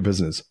to growing your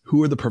business,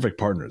 who are the perfect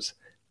partners?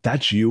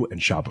 That's you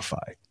and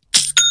Shopify.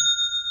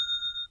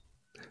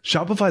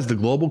 Shopify is the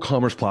global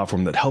commerce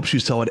platform that helps you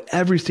sell at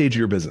every stage of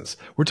your business.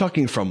 We're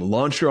talking from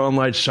launch your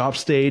online shop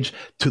stage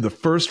to the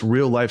first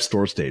real life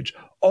store stage,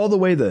 all the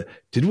way to,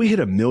 did we hit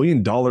 $1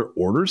 million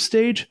order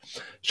stage?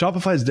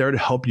 Shopify is there to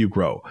help you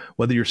grow.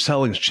 Whether you're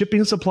selling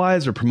shipping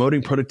supplies or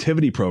promoting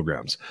productivity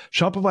programs,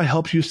 Shopify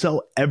helps you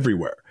sell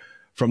everywhere.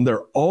 From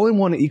their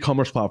all-in-one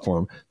e-commerce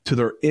platform to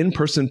their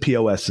in-person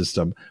POS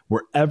system,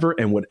 wherever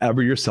and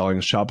whatever you're selling,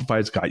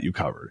 Shopify's got you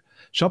covered.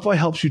 Shopify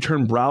helps you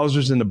turn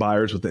browsers into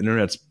buyers with the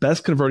internet's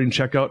best converting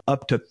checkout,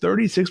 up to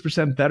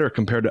 36% better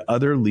compared to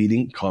other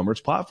leading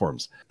commerce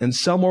platforms. And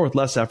sell more with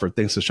less effort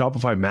thanks to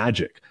Shopify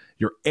Magic,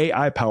 your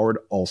AI-powered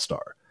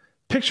all-star.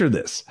 Picture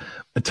this,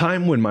 a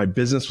time when my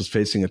business was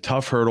facing a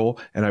tough hurdle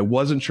and I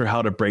wasn't sure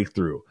how to break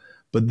through.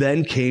 But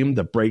then came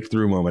the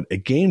breakthrough moment, a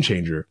game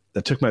changer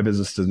that took my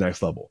business to the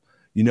next level.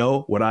 You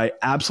know, what I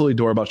absolutely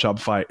adore about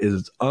Shopify is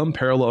its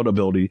unparalleled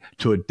ability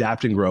to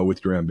adapt and grow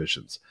with your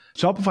ambitions.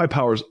 Shopify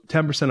powers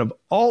 10% of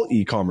all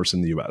e-commerce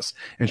in the US,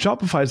 and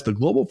Shopify is the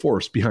global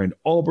force behind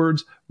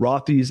Allbirds,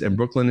 Rothy's, and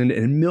Brooklinen,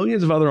 and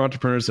millions of other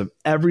entrepreneurs of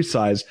every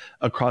size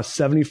across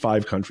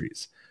 75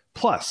 countries.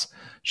 Plus,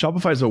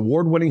 Shopify's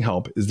award-winning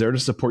help is there to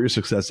support your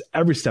success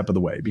every step of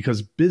the way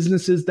because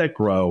businesses that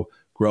grow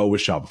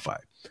with Shopify.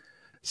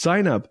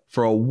 Sign up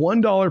for a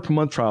 $1 per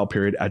month trial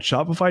period at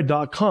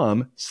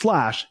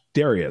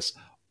shopify.com/Darius,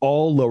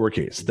 all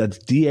lowercase. That's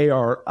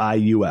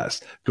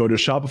Darius. Go to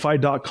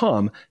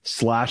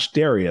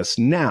shopify.com/Darius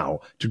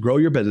now to grow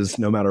your business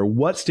no matter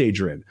what stage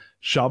you're in.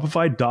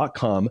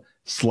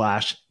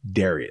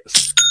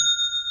 Shopify.com/Darius.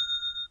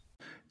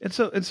 And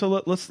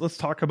so let's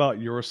talk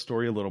about your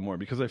story a little more,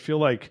 because I feel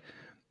like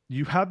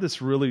you had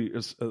this really,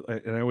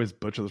 and I always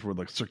butcher this word,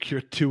 like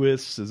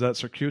circuitous. Is that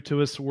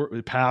circuitous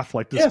path?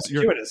 Like this? Yeah,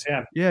 circuitous.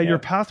 Yeah. Your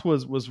path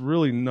was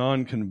really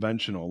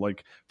non-conventional.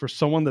 Like for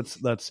someone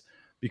that's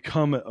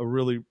become a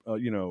really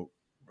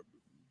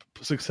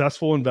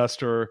successful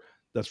investor,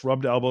 that's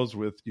rubbed elbows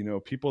with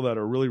people that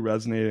are really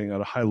resonating at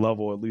a high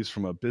level, at least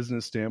from a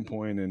business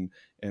standpoint and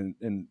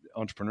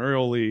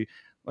entrepreneurially.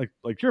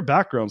 Like your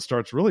background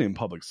starts really in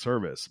public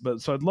service,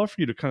 but so I'd love for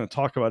you to kind of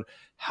talk about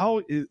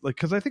how,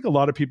 because I think a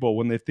lot of people,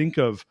 when they think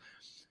of,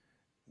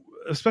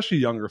 especially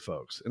younger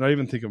folks, and I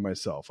even think of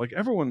myself, like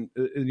everyone,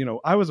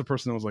 I was a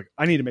person that was like,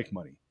 I need to make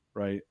money,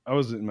 right? I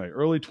was in my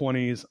early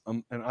 20s,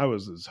 and I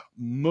was as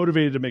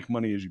motivated to make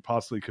money as you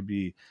possibly could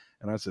be.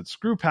 And I said,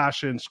 screw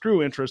passion,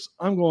 screw interest.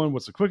 I'm going,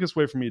 what's the quickest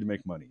way for me to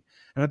make money?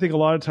 And I think a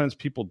lot of times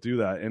people do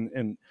that.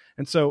 And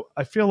so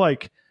I feel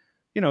like,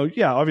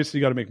 obviously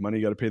you got to make money,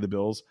 you got to pay the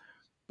bills.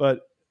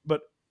 But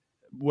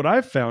what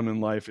I've found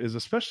in life is,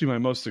 especially my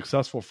most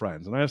successful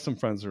friends, and I have some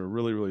friends that are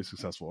really, really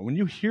successful. And when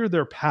you hear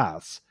their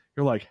paths,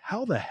 you're like,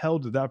 how the hell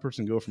did that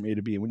person go from A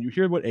to B? And when you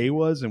hear what A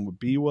was and what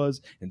B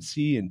was and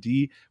C and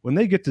D, when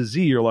they get to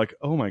Z, you're like,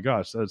 oh my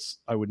gosh,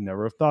 I would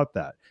never have thought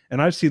that.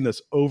 And I've seen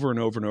this over and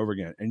over and over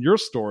again. And your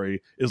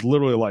story is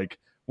literally like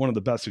one of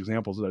the best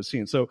examples that I've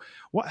seen. So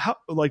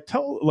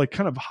tell like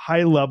kind of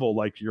high level,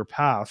 like your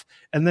path,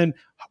 and then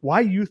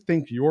why you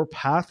think your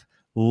path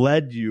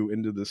led you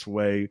into this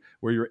way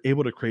where you're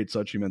able to create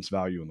such immense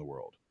value in the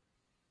world.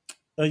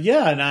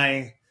 Yeah.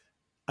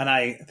 And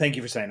I thank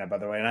you for saying that, by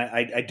the way. And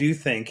I do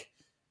think,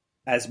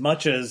 as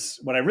much as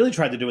what I really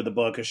tried to do with the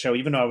book is show,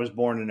 even though I was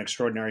born in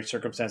extraordinary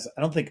circumstances,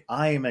 I don't think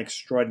I am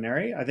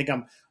extraordinary. I think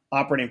I'm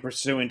operating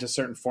pursuant to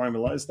certain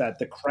formulas that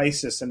the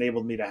crisis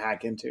enabled me to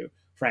hack into,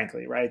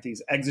 frankly, right?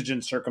 These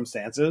exigent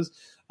circumstances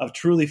of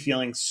truly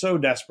feeling so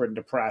desperate and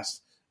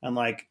depressed, and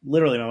like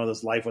literally my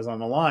mother's life was on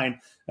the line,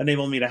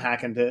 enabled me to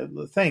hack into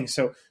the things.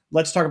 So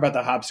let's talk about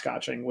the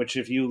hopscotching, which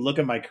if you look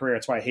at my career,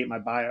 it's why I hate my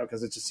bio,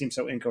 because it just seems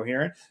so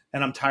incoherent.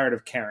 And I'm tired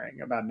of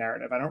caring about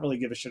narrative. I don't really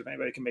give a shit if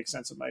anybody can make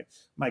sense of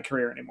my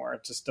career anymore.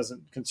 It just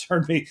doesn't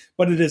concern me,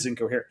 but it is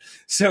incoherent.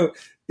 So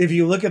if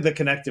you look at the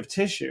connective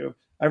tissue,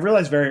 I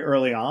realized very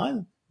early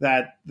on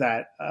that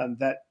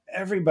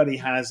everybody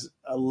has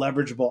a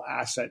leverageable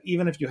asset.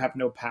 Even if you have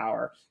no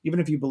power, even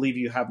if you believe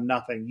you have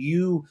nothing,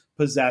 you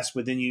possess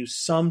within you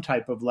some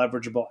type of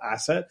leverageable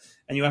asset,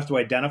 and you have to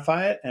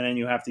identify it, and then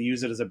you have to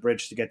use it as a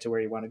bridge to get to where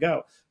you want to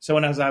go. So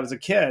when I was a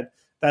kid,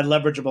 that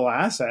leverageable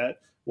asset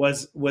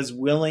was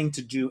willing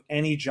to do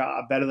any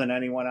job better than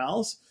anyone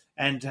else,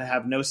 and to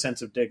have no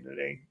sense of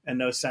dignity and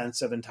no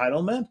sense of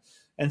entitlement.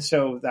 And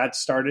so that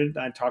started,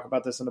 I talk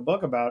about this in the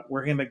book, about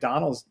working at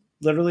McDonald's,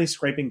 literally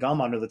scraping gum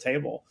under the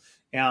table.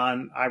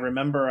 And I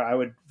remember I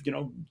would,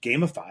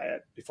 gamify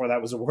it, before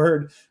that was a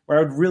word, where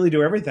I would really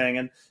do everything.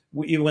 And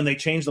even when they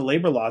changed the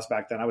labor laws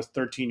back then, I was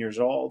 13 years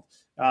old.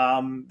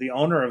 The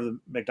owner of the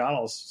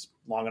McDonald's,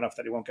 long enough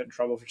that he won't get in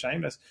trouble for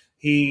saying this,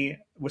 he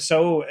was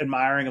so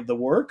admiring of the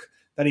work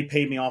that he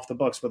paid me off the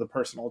books with a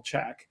personal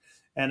check.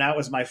 And that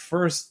was my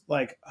first,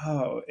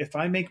 if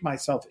I make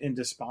myself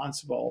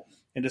indispensable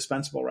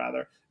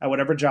rather, at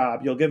whatever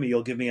job you'll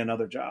give me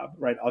another job,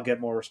 right? I'll get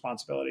more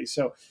responsibility.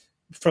 So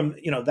from,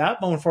 that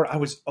moment forward, I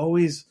was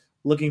always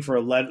looking for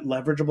a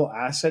leverageable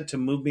asset to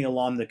move me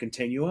along the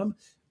continuum,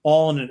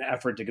 all in an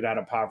effort to get out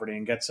of poverty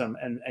and get some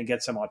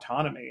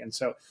autonomy. And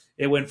so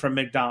it went from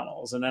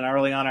McDonald's. And then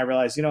early on, I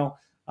realized,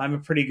 I'm a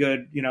pretty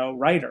good,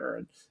 writer.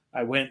 And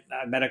I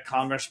met a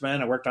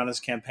congressman. I worked on his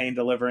campaign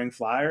delivering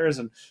flyers,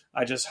 and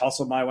I just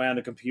hustled my way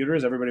onto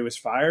computers. Everybody was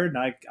fired,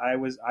 and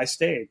I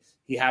stayed.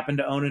 He happened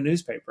to own a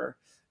newspaper.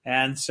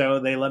 And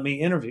so they let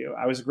me interview.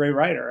 I was a great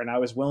writer, and I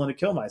was willing to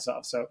kill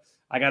myself. So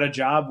I got a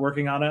job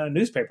working on a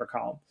newspaper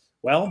column.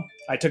 Well,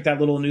 I took that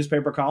little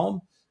newspaper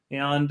column,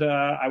 and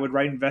I would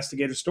write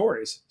investigative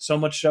stories, so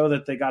much so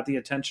that they got the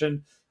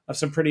attention of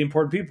some pretty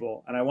important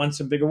people, and I won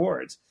some big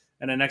awards.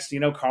 And the next thing you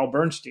know, Carl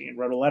Bernstein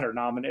wrote a letter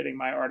nominating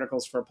my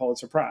articles for a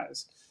Pulitzer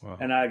Prize. Wow.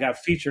 And I got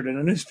featured in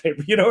a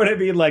newspaper. You know what I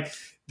mean? Like,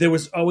 there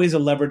was always a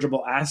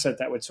leverageable asset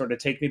that would sort of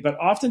take me. But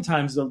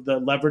oftentimes the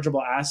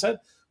leverageable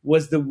asset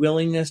was the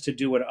willingness to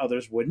do what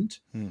others wouldn't,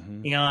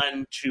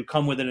 and to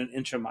come within an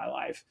inch of my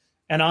life.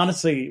 And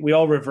honestly, we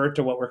all revert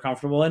to what we're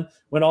comfortable in.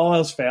 When all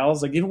else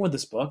fails, like even with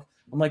this book,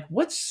 I'm like,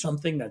 what's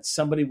something that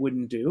somebody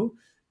wouldn't do?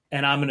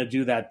 And I'm going to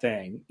do that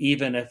thing,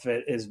 even if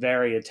it is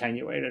very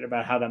attenuated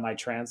about how that might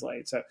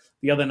translate. So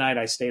the other night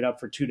I stayed up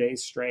for 2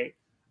 days straight,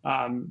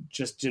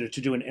 just to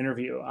do an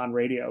interview on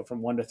radio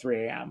from 1 to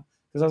 3 a.m.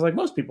 Because I was like,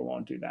 most people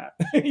won't do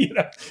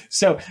that.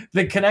 So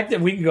the connective,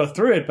 we can go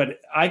through it, but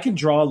I can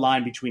draw a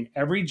line between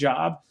every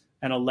job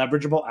and a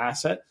leverageable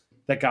asset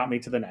that got me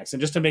to the next.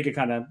 And just to make it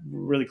kind of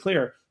really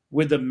clear,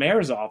 with the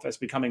mayor's office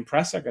becoming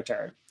press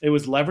secretary, it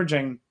was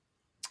leveraging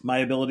my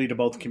ability to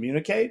both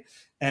communicate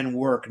and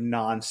work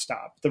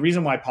nonstop. The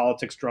reason why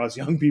politics draws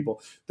young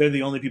people, they're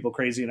the only people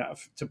crazy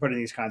enough to put in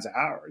these kinds of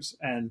hours.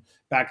 And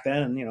back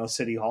then,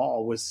 City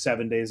Hall was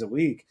 7 days a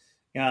week.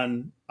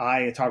 And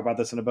I talk about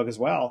this in the book as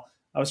well.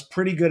 I was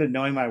pretty good at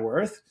knowing my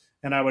worth,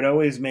 and I would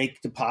always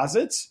make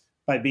deposits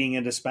by being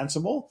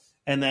indispensable.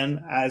 And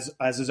then, as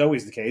is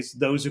always the case,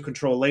 those who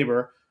control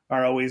labor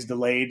are always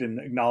delayed in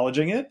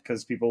acknowledging it,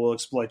 because people will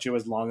exploit you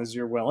as long as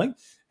you're willing.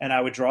 And I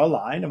would draw a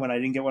line, and when I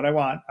didn't get what I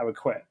want, I would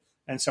quit.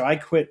 And so I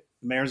quit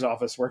the mayor's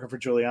office working for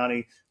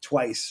Giuliani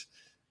twice,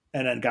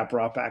 and then got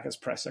brought back as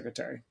press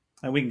secretary.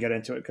 And we can get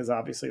into it, because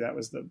obviously that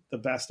was the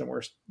best and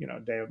worst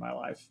day of my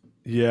life.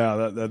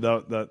 Yeah,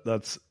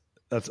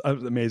 that's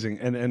amazing,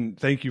 and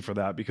thank you for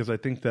that, because I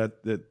think that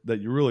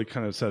you really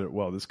kind of said it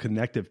well. This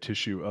connective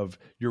tissue of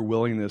your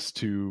willingness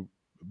to,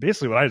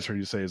 basically what I just heard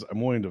you say is, I'm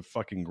willing to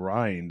fucking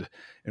grind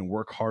and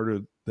work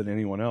harder than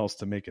anyone else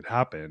to make it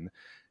happen,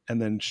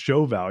 and then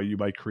show value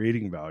by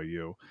creating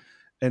value.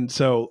 And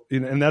so,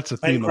 and that's a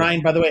theme. And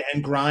grind, by the way,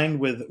 and grind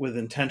with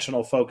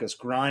intentional focus.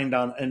 Grind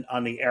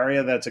on the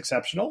area that's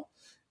exceptional,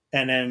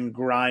 and then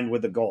grind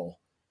with the goal.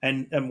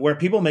 And where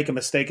people make a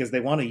mistake is they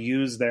want to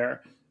use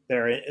their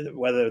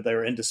whether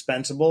they're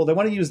indispensable, they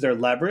want to use their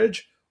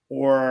leverage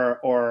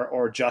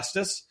or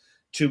justice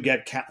to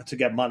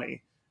get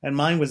money. And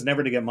mine was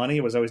never to get money.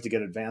 It was always to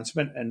get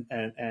advancement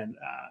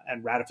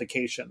and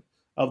ratification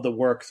of the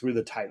work through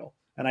the title.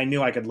 And I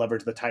knew I could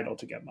leverage the title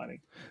to get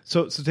money.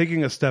 So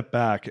taking a step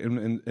back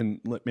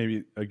and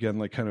maybe again,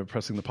 like kind of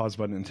pressing the pause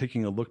button and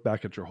taking a look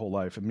back at your whole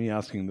life, and me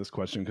asking this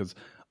question, because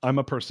I'm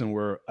a person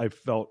where I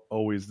felt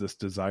always this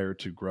desire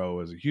to grow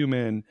as a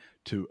human,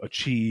 to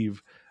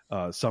achieve.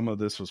 Some of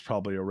this was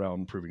probably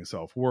around proving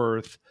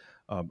self-worth.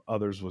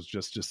 Others was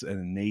just an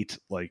innate,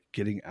 like,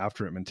 getting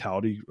after it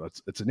mentality.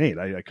 It's innate.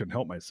 I couldn't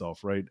help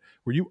myself, right?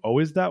 Were you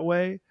always that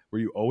way? Were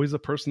you always a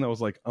person that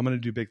was like, I'm going to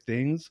do big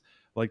things?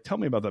 Like, tell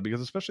me about that, because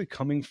especially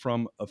coming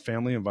from a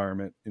family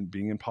environment and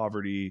being in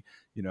poverty,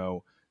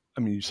 I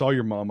mean, you saw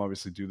your mom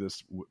obviously do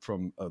this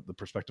from the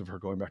perspective of her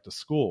going back to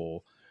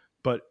school,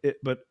 but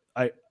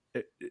I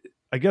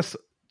guess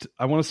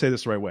I want to say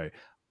this the right way.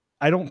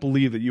 I don't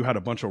believe that you had a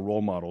bunch of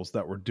role models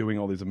that were doing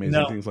all these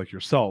amazing things like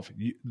yourself.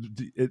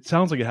 It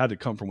sounds like it had to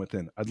come from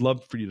within. I'd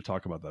love for you to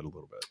talk about that a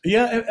little bit.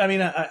 Yeah. I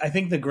mean, I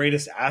think the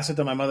greatest asset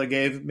that my mother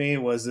gave me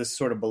was this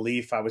sort of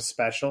belief I was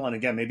special. And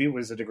again, maybe it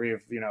was a degree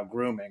of,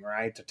 grooming,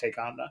 right, to take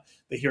on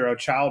the hero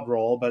child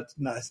role, but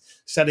not,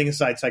 setting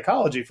aside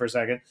psychology for a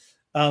second.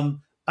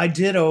 I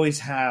did always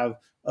have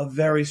a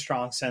very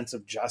strong sense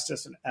of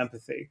justice and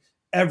empathy.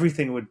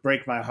 Everything would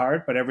break my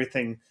heart, but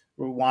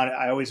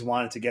I always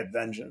wanted to get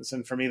vengeance.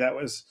 And for me, that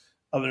was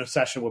an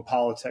obsession with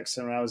politics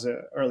and when I was an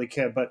early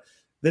kid. But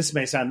this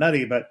may sound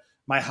nutty, but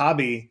my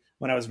hobby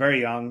when I was very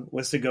young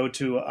was to go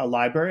to a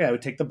library. I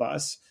would take the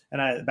bus,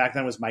 and back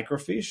then it was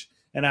microfiche,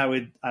 and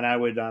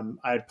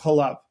I'd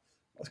pull up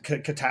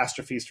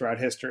catastrophes throughout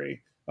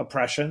history,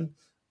 oppression.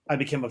 I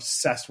became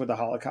obsessed with the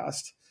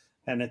Holocaust,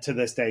 and it to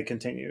this day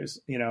continues,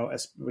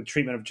 with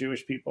treatment of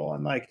Jewish people,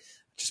 and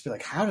just be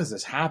like, how does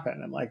this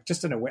happen? And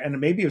just in a way, and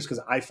maybe it was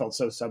because I felt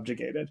so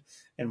subjugated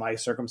in my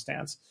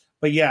circumstance.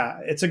 But yeah,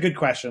 it's a good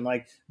question.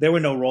 There were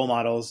no role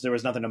models. There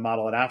was nothing to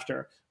model it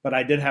after. But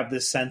I did have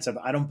this sense of,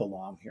 I don't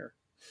belong here.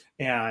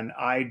 And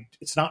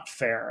it's not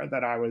fair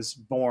that I was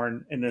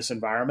born in this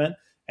environment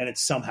and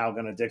it's somehow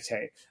going to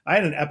dictate. I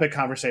had an epic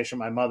conversation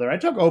with my mother. I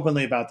talk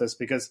openly about this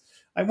because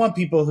I want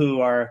people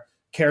who are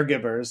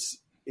caregivers.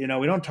 We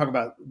don't talk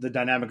about the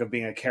dynamic of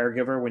being a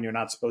caregiver when you're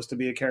not supposed to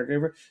be a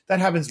caregiver. That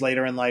happens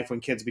later in life when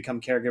kids become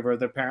caregiver of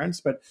their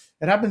parents, but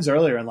it happens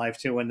earlier in life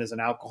too when there's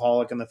an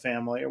alcoholic in the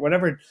family or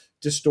whatever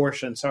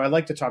distortion. So I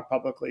like to talk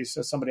publicly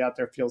so somebody out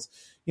there feels,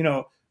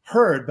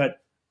 heard. But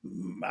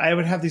I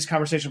would have these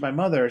conversations with my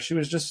mother. She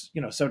was just,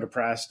 so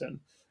depressed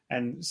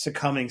and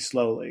succumbing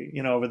slowly,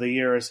 over the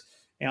years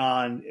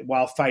and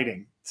while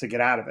fighting to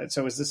get out of it.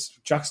 So it was this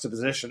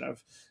juxtaposition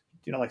of,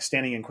 like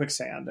standing in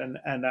quicksand,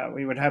 and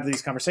we would have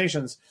these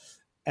conversations,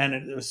 and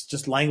it was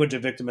just language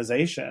of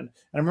victimization. And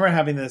I remember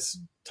having this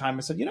time.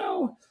 I said,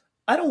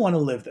 I don't want to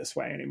live this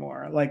way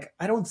anymore.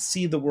 I don't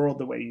see the world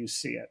the way you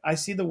see it. I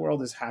see the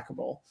world as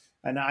hackable,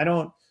 and I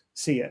don't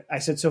see it. I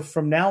said, so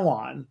from now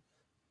on,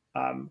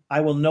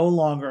 I will no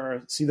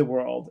longer see the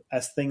world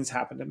as things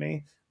happen to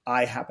me.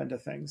 I happen to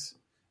things.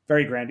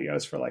 Very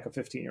grandiose for a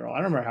 15-year-old. I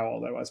don't remember how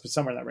old I was, but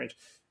somewhere in that range.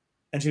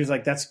 And she was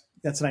like, that's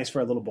nice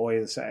for a little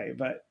boy to say,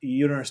 but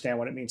you don't understand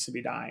what it means to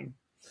be dying.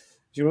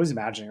 She was always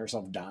imagining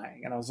herself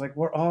dying. And I was like,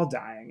 we're all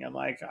dying. And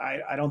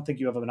I don't think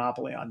you have a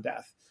monopoly on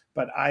death,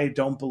 but I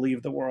don't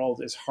believe the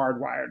world is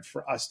hardwired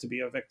for us to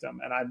be a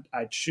victim. And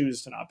I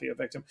choose to not be a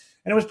victim.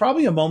 And it was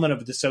probably a moment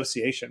of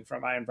dissociation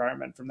from my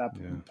environment from that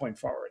point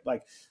forward.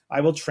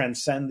 I will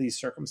transcend these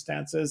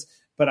circumstances,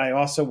 but I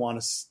also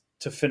want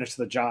to finish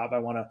the job. I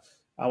want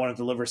to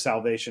deliver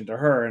salvation to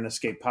her and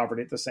escape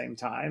poverty at the same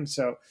time.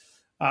 So,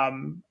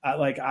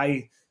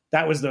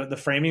 that was the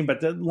framing,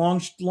 but the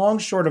long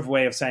short of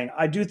way of saying,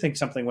 I do think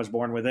something was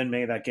born within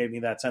me that gave me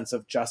that sense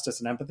of justice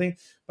and empathy,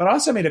 but I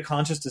also made a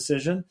conscious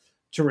decision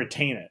to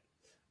retain it.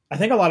 I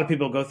think a lot of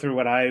people go through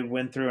what I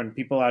went through, and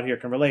people out here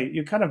can relate.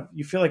 You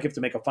feel like you have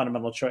to make a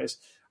fundamental choice.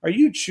 Are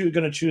you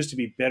going to choose to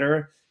be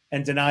bitter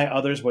and deny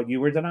others what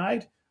you were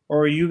denied?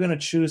 Or are you going to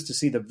choose to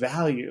see the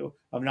value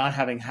of not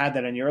having had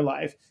that in your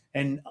life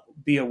and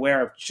be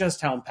aware of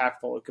just how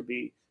impactful it could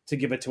be to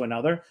give it to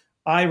another?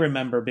 I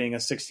remember being a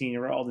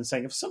 16-year-old and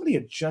saying, if somebody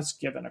had just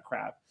given a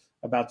crap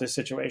about this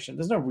situation,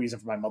 there's no reason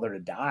for my mother to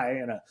die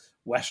in a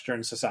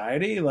Western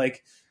society.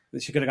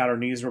 She could have got her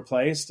knees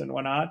replaced and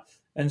whatnot.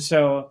 And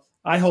so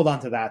I hold on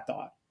to that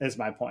thought is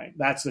my point.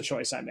 That's the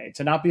choice I made,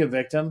 to not be a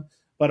victim,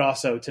 but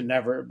also to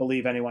never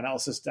believe anyone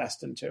else is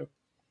destined to.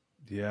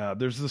 Yeah,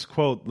 there's this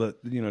quote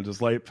that,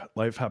 does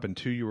life happen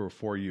to you or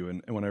for you?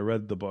 And when I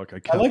read the book,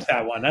 I like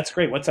that one. That's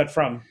great. What's that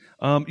from?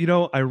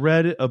 I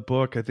read a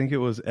book. I think it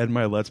was Ed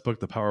Milet's book,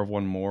 The Power of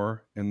One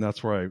More, and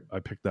that's where I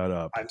picked that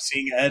up. I'm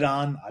seeing Ed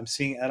on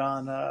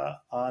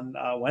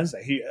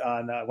Wednesday.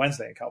 On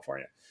Wednesday in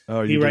California.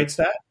 Oh, he writes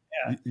that.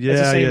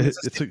 Yeah.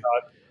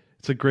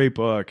 It's a great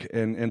book.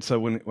 And so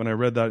when I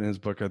read that in his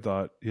book, I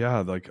thought,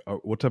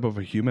 what type of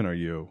a human are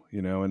you?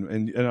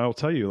 And I'll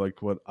tell you,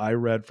 what I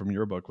read from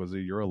your book was that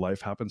you're a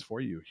life happens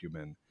for you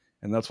human.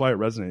 And that's why it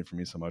resonated for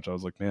me so much. I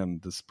was like, man,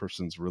 this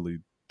person's really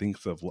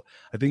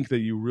I think that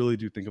you really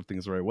do think of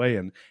things the right way,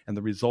 and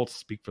the results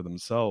speak for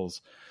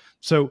themselves.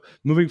 So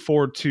moving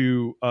forward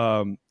to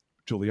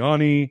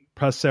Giuliani,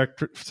 press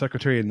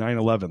secretary in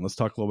 9/11. Let's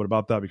talk a little bit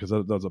about that, because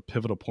that was a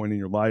pivotal point in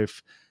your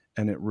life.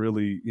 And it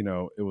really,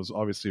 it was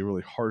obviously a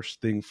really harsh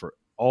thing for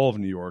all of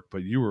New York,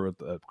 but you were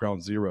at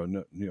ground zero,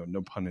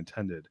 no pun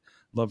intended.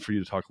 Love for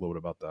you to talk a little bit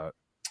about that.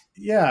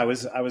 Yeah, I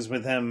was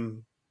with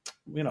him,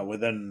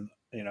 within,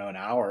 an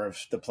hour of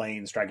the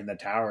plane striking the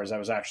towers. I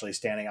was actually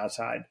standing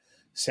outside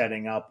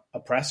setting up a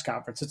press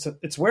conference.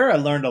 It's where I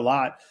learned a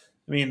lot.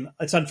 I mean,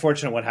 it's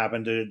unfortunate what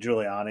happened to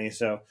Giuliani.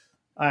 So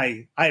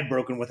I had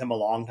broken with him a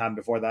long time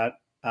before that.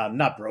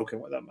 Not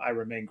broken with him. I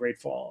remain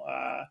grateful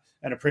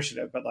and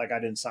appreciative, but like I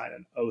didn't sign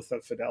an oath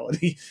of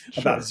fidelity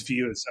about his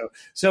views.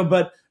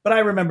 But I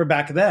remember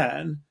back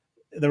then,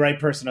 the right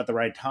person at the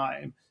right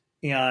time.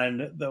 And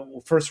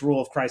the first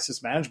rule of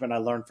crisis management I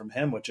learned from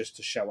him was just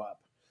to show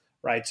up,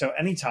 right? So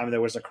anytime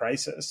there was a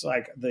crisis,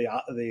 like the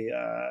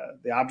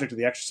object of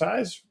the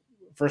exercise,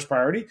 first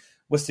priority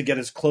was to get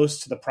as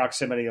close to the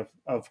proximity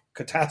of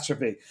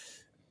catastrophe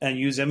and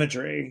use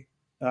imagery,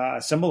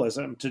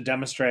 symbolism to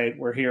demonstrate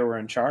we're here, we're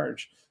in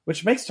charge,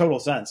 which makes total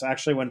sense.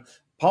 Actually, when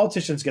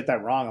politicians get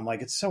that wrong, I'm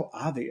like, it's so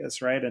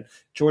obvious, right? And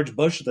George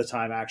Bush at the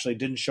time actually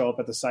didn't show up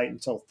at the site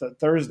until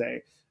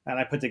Thursday. And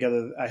I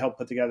helped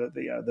put together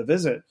the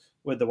visit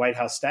with the White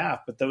House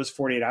staff, but those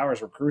 48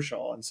 hours were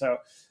crucial. And so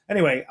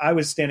anyway, I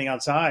was standing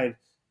outside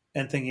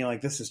and thinking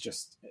like,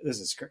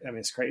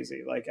 it's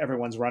crazy. Like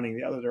everyone's running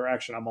the other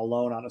direction. I'm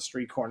alone on a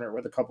street corner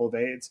with a couple of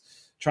aides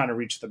trying to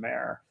reach the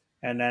mayor.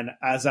 And then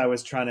as I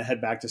was trying to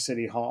head back to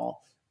City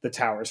Hall, the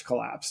towers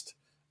collapsed.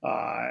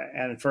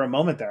 And for a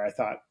moment there, I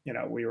thought,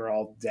 we were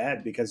all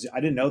dead, because I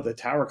didn't know the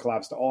tower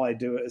collapsed. All I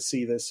do is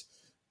see this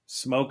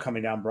smoke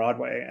coming down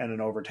Broadway and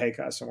then overtake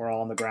us, and we're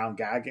all on the ground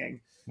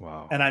gagging.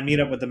 Wow. And I meet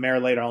up with the mayor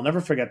later. I'll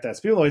never forget this.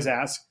 People always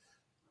ask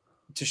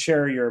to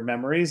share your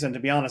memories. And to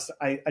be honest,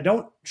 I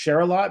don't share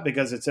a lot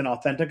because it's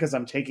inauthentic, because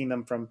I'm taking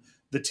them from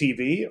the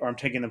TV or I'm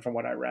taking them from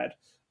what I read.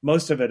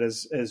 Most of it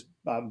is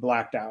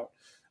blacked out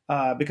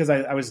because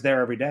I was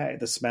there every day,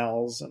 the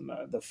smells and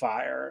the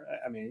fire.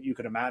 I mean, you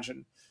could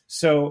imagine.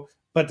 So,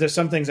 but there's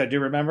some things I do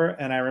remember.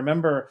 And I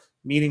remember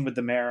meeting with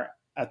the mayor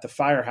at the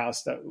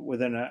firehouse that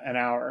within an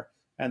hour,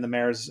 and the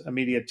mayor's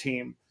immediate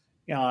team.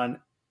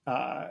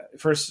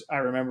 First, I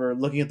remember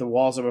looking at the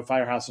walls of a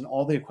firehouse and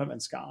all the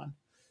equipment's gone.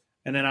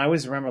 And then I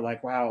always remember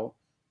like, wow,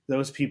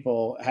 those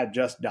people had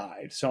just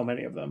died. So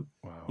many of them,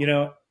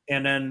 wow.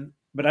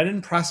 But I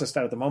didn't process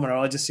that at the moment.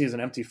 All I just see is an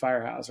empty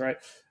firehouse. Right.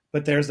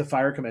 But there's the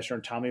fire commissioner,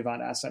 Tommy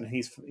Von Essen.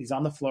 He's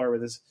on the floor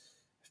with his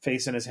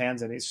face in his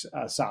hands and he's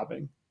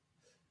sobbing,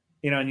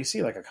 and you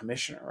see like a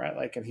commissioner, right?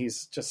 Like, and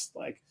he's just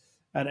like,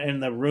 and in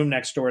the room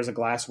next door is a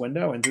glass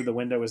window, and through the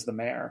window is the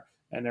mayor.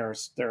 And they're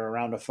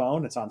around a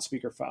phone. It's on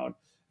speakerphone.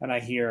 And I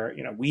hear,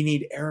 we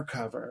need air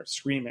cover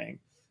screaming.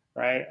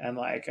 Right. And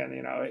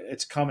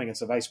it's coming.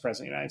 It's the vice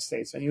president of the United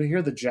States. And you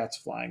hear the jets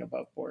flying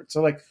above board.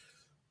 So like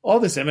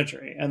all this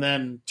imagery. And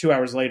then 2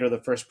 hours later,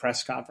 the first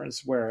press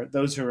conference, where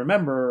those who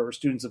remember are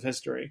students of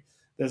history.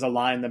 There's a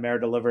line the mayor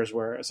delivers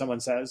where someone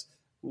says,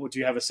 well, do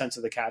you have a sense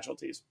of the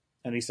casualties?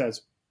 And he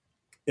says,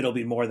 it'll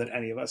be more than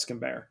any of us can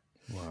bear.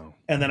 Wow.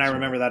 And then I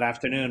remember that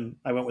afternoon,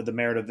 I went with the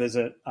mayor to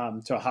visit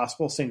to a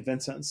hospital, St.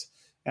 Vincent's.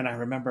 And I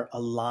remember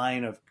a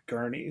line of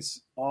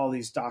gurneys, all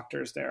these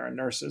doctors there and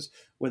nurses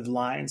with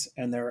lines.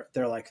 And they're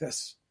like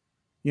this,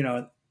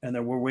 and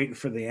then we're waiting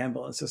for the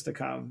ambulances to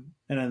come.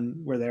 And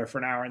then we're there for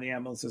an hour and the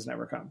ambulances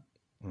never come.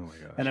 Oh my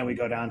gosh. And then we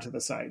go down to the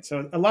site.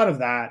 So a lot of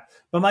that.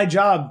 But my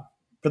job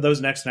for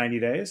those next 90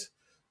 days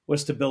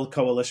was to build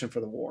coalition for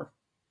the war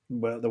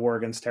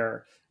against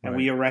terror. And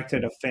we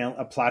erected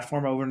a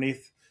platform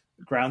underneath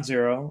Ground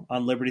Zero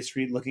on Liberty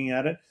Street looking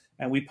at it.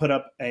 And we put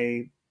up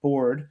a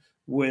board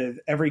with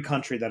every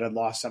country that had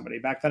lost somebody.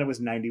 Back then it was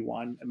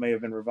 91. It may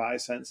have been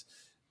revised since.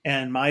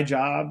 And my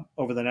job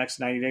over the next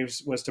 90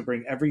 days was to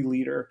bring every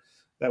leader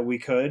that we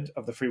could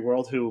of the free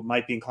world who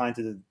might be inclined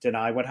to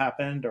deny what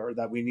happened or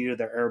that we needed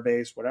their air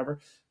base, whatever,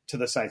 to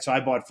the site. So I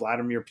bought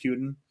Vladimir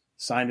Putin,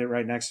 signed it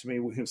right next to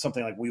me,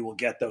 something like, we will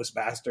get those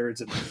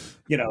bastards, and,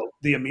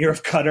 the Emir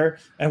of Qatar.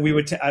 And we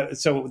would,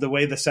 so the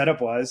way the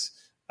setup was,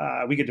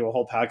 we could do a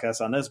whole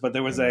podcast on this, but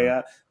there was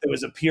there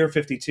was a Pier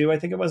 52, I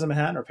think it was in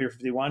Manhattan, or Pier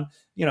 51.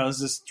 It was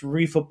this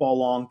 3 football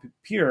long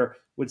pier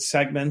with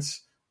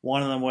segments.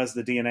 One of them was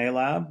the DNA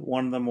lab.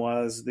 One of them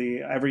was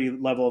every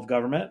level of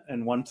government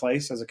in one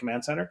place as a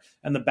command center.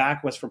 And the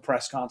back was for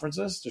press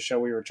conferences to show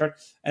we were in charge.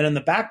 And in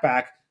the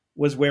back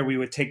was where we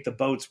would take the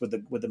boats with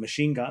the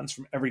machine guns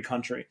from every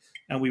country.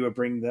 And we would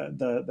bring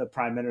the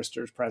prime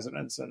ministers,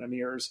 presidents, and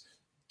emirs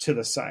to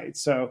the site.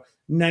 So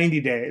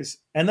 90 days.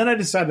 And then I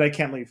decided I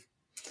can't leave.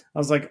 I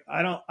was like,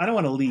 I don't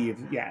want to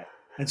leave yet.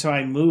 And so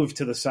I moved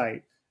to the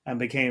site and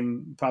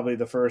became probably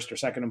the first or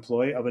second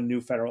employee of a new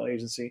federal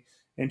agency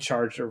in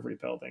charge of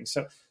rebuilding.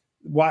 So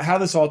how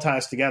this all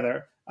ties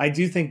together, I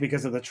do think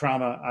because of the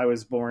trauma I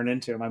was born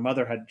into. My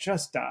mother had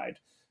just died.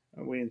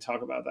 We didn't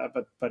talk about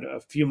that, but a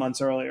few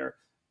months earlier,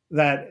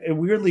 that it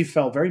weirdly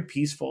felt very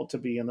peaceful to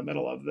be in the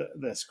middle of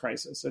this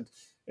crisis.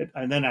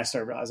 And then I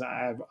started realizing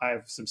I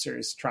have some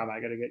serious trauma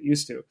I got to get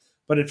used to.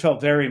 But it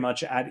felt very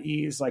much at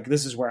ease. Like,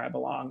 this is where I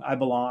belong. I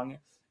belong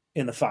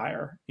in the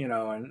fire,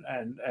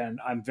 and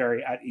I'm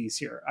very at ease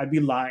here. I'd be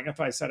lying if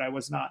I said I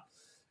was not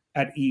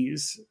at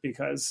ease,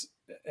 because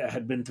I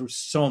had been through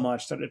so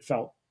much that it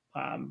felt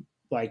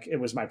like it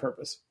was my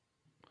purpose.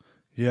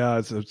 Yeah,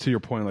 it's to your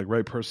point, like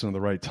right person at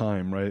the right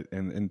time, right?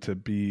 And and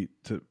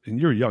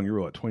you're young. You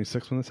were what,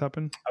 26 when this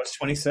happened? I was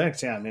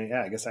 26. Yeah, I mean,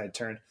 I guess I had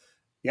turned.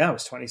 Yeah, I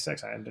was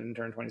 26. I didn't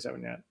turn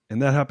 27 yet.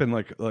 And that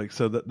happened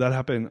so that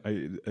happened.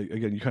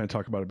 Again, you kind of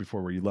talked about it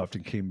before, where you left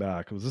and came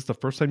back. Was this the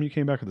first time you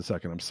came back or the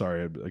second? I'm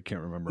sorry, I can't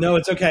remember. No,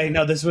 it's okay.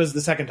 No, this was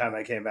the second time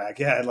I came back.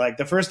 Yeah, like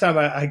the first time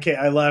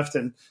I left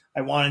and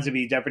I wanted to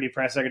be deputy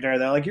press secretary.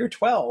 They're like, "You're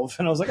 12,"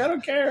 and I was like, "I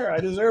don't care. I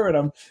deserve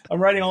it.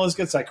 I'm writing all this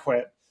good." So I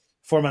quit.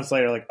 4 months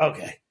later, like,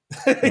 okay.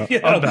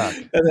 I'm back.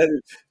 And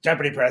then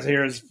deputy press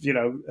here is,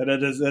 and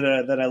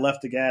then I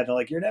left again. They're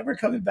like, "You're never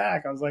coming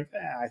back." I was like,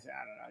 I don't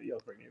know.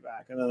 You'll bring me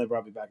back. And then they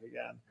brought me back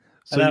again.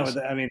 So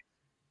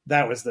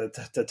that was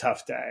the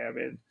tough day. I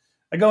mean,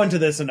 I go into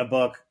this in a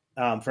book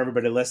for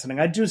everybody listening.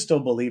 I do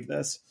still believe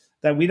this,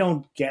 that we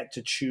don't get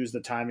to choose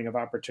the timing of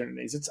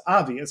opportunities. It's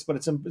obvious, but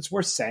it's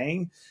worth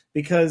saying,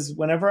 because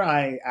whenever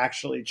I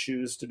actually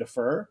choose to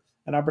defer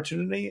an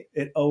opportunity,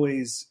 it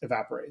always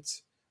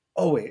evaporates.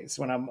 Always,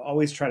 when I'm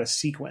always trying to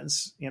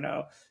sequence,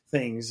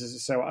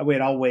 things. So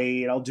I'll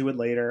wait, I'll do it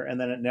later.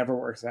 And then it never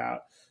works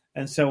out.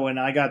 And so when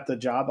I got the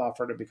job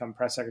offer to become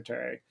press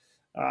secretary,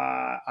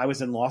 I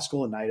was in law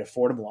school at night at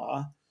Fordham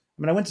Law.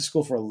 I mean, I went to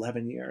school for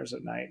 11 years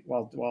at night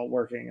while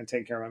working and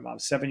taking care of my mom.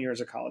 7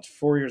 years of college,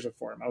 4 years of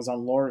Fordham. I was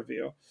on law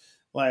review,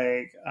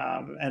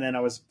 and then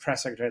I was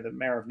press secretary of the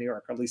mayor of New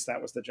York. At least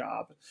that was the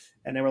job.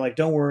 And they were like,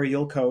 "Don't worry,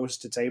 you'll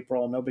coast. It's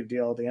April, no big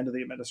deal. At the end of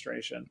the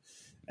administration."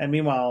 And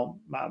meanwhile,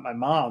 my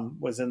mom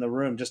was in the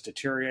room just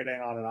deteriorating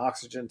on an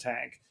oxygen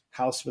tank.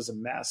 House was a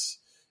mess.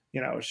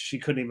 She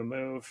couldn't even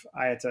move.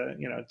 I had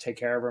to, take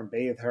care of her and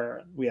bathe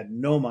her. We had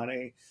no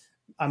money.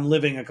 I'm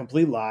living a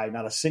complete lie.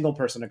 Not a single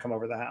person to come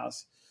over the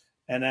house.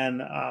 And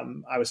then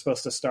I was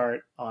supposed to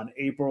start on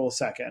April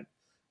 2nd,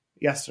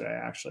 yesterday,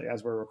 actually,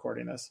 as we're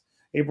recording this,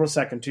 April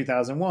 2nd,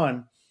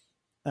 2001.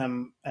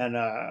 And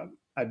I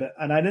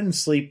didn't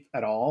sleep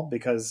at all,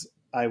 because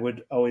I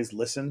would always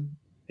listen.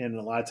 And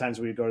a lot of times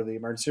we would go to the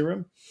emergency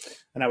room,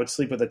 and I would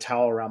sleep with a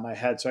towel around my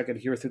head so I could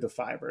hear through the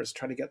fibers,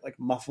 try to get like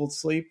muffled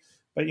sleep.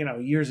 But,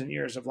 years and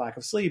years of lack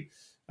of sleep,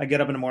 I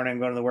get up in the morning and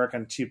go to work,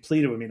 and she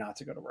pleaded with me not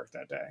to go to work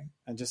that day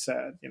and just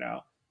said,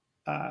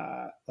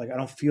 I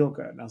don't feel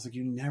good. And I was like,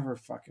 "You never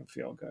fucking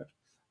feel good.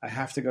 I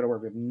have to go to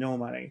work. We have no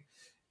money."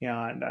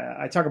 And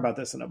I talk about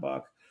this in a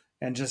book,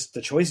 and just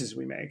the choices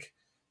we make.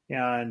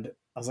 And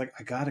I was like,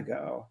 "I got to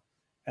go."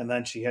 And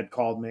then she had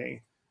called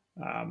me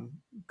a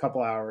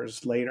couple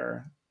hours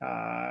later.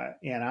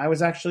 And I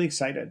was actually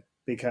excited,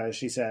 because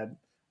she said,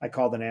 I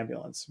called an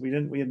ambulance. We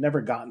had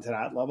never gotten to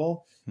that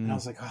level. And I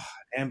was like, "Oh,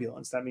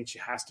 ambulance. That means she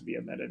has to be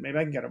admitted. Maybe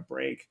I can get a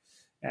break."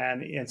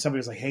 And somebody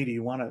was like, "Hey, do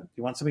you want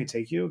somebody to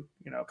take you,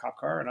 a cop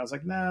car?" And I was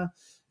like, "Nah,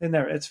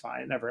 it's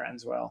fine. It never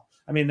ends well.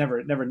 I mean,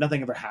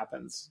 nothing ever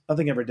happens.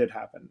 Nothing ever did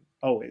happen.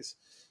 Always."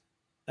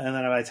 And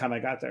then by the time I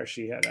got there,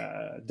 she had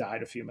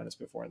died a few minutes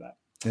before that.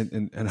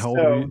 And how old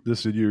were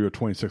you? You were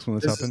 26 when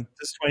this happened?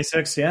 This is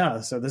 26.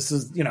 Yeah. So this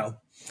is,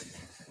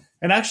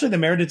 and actually the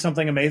mayor did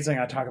something amazing.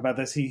 I talk about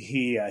this.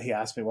 He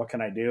asked me, "What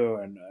can I do?"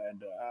 And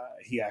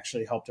he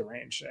actually helped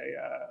arrange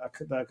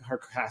her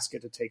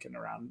casket to take in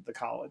around the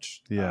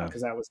college. Yeah.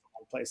 Because that was the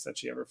only place that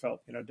she ever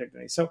felt,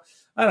 dignity. So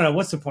I don't know.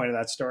 What's the point of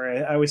that story?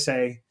 I always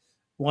say,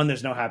 one,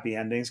 there's no happy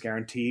endings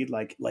guaranteed.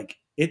 Like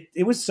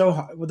it was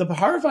so the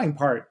horrifying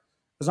part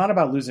was not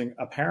about losing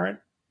a parent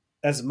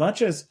as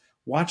much as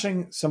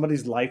watching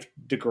somebody's life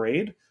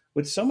degrade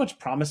with so much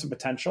promise and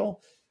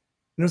potential.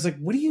 And it was like,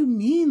 what do you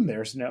mean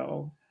there's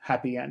no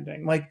happy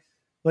ending? Like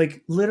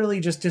literally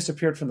just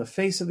disappeared from the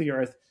face of the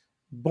earth,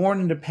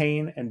 born into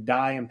pain and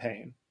die in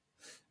pain.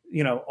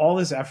 All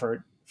this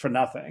effort for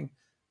nothing.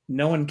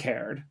 No one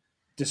cared,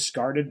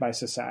 discarded by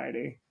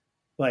society,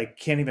 like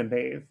can't even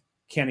bathe,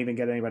 can't even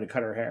get anybody to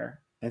cut her hair,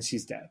 and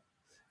she's dead.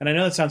 And I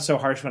know that sounds so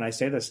harsh when I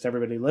say this to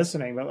everybody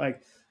listening, but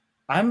like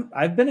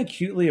I've been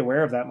acutely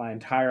aware of that my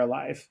entire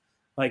life.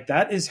 Like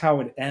that is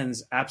how it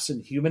ends,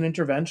 absent human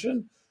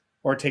intervention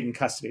or taking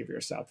custody of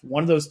yourself.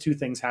 One of those two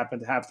things have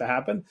to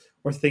happen,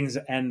 or things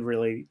end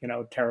really,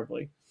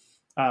 terribly.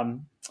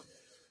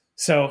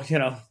 So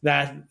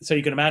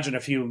you can imagine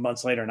a few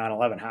months later,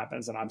 9/11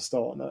 happens, and I'm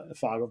still in the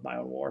fog of my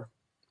own war.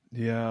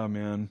 Yeah,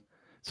 man.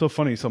 So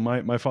funny. So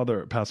my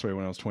father passed away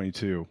when I was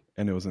 22,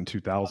 and it was in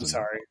 2000. I'm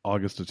sorry.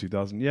 August of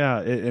 2000.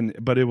 Yeah.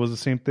 But it was the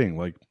same thing.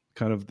 Like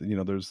kind of,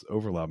 there's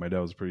overlap. My dad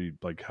was pretty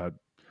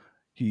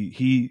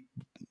he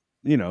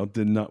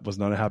was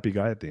not a happy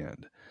guy at the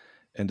end.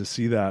 And to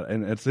see that,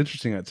 and it's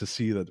interesting to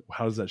see that,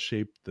 how does that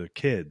shape the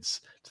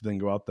kids to then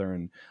go out there?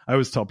 And I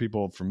always tell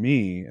people, for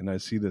me, and I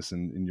see this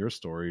in your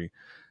story,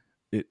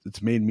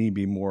 it's made me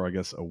be more, I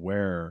guess,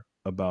 aware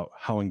about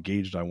how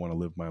engaged I want to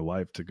live my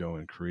life to go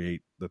and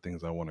create the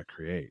things I want to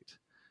create.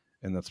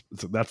 And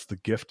that's the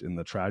gift in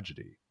the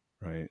tragedy,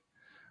 right?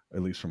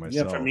 At least for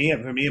Yeah, myself.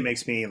 it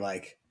makes me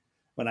like,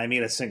 when I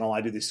meet a single,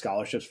 I do these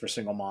scholarships for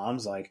single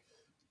moms. Like,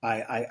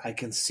 I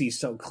can see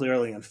so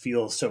clearly and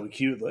feel so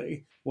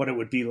acutely what it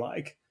would be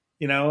like,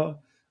 you know,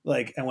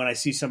 like, and when I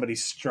see somebody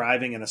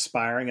striving and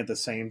aspiring at the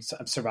same,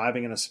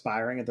 surviving and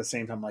aspiring at the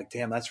same time, I'm like,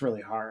 damn, that's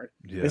really hard.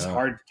 It's Yeah.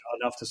 hard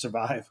enough to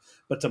survive,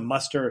 but to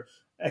muster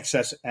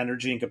excess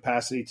energy and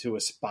capacity to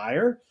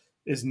aspire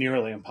is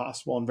nearly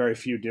impossible, and very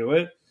few do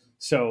it.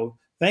 So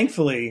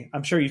thankfully,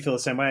 I'm sure you feel the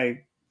same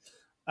way.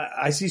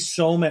 I see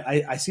so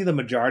many. I see the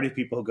majority of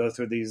people who go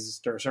through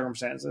these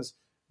circumstances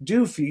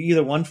do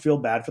either one, feel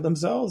bad for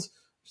themselves,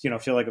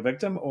 feel like a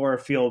victim, or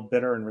feel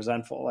bitter and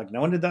resentful. Like, no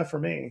one did that for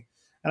me,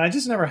 and I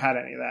just never had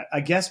any of that. I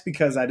guess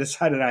because I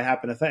decided I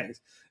happen to things.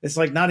 It's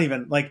like, not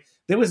even like,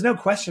 there was no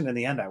question in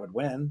the end I would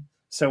win.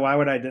 So why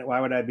would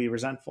I be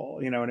resentful?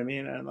 You know what I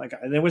mean? And like,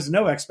 there was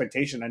no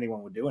expectation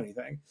anyone would do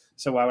anything.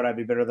 So why would I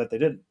be bitter that they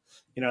didn't?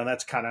 And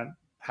that's kind of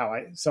how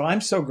so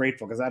I'm so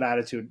grateful, because that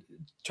attitude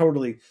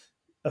totally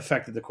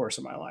affected the course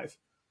of my life.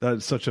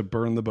 That's such a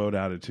burn the boat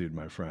attitude,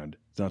 my friend.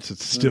 Not to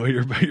steal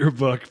your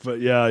book, but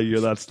yeah,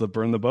 that's the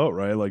burn the boat,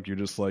 right? Like, you're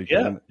just like,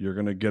 you're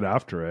gonna get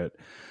after it.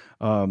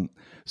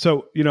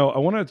 So, I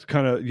want to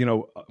kind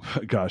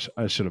of, gosh,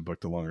 I should have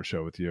booked a longer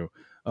show with you.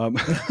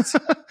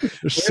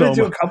 There's so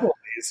do a couple of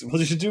these.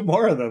 We should do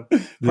more of them.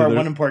 Part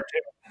 1 and part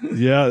 2.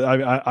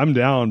 Yeah, I'm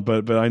down,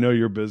 but I know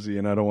you're busy,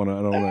 and I don't want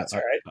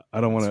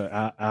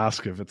to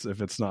ask if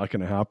it's not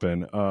going to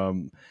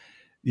happen.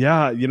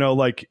 Yeah,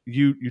 like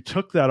you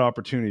took that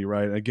opportunity,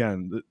 right?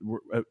 Again,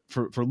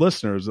 for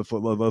listeners,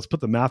 let's put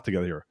the math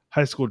together here.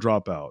 High school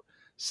dropout,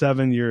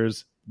 7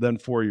 years, then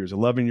 4 years,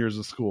 11 years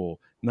of school,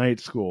 night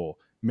school,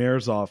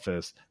 mayor's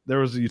office.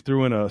 You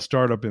threw in a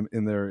startup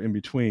in there in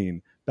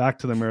between, back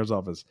to the mayor's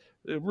office,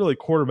 really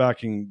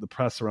quarterbacking the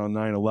press around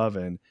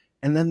 9/11.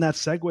 And then that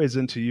segues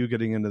into you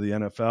getting into the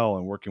NFL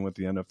and working with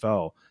the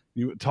NFL.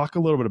 You talk a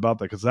little bit about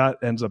that, because that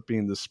ends up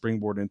being the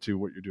springboard into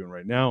what you're doing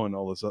right now and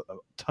all this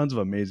tons of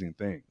amazing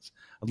things.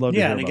 I'd love to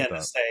hear about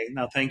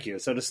that. Thank you.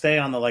 So to stay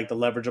on the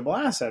leverageable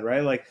asset,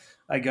 right? Like,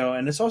 I go,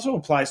 and this also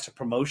applies to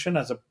promotion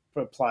as it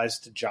applies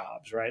to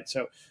jobs, right?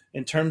 So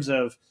in terms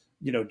of,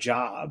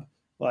 job,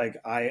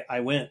 like I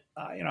went,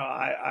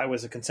 I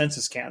was a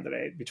consensus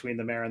candidate between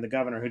the mayor and the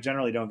governor, who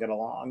generally don't get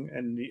along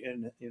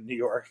in New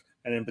York,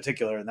 and in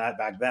particular in that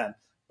back then.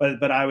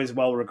 But I was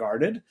well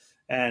regarded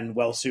and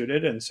well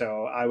suited, and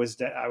so I was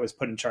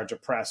put in charge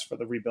of press for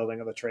the rebuilding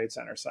of the Trade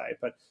Center site.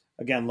 But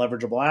again,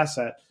 leverageable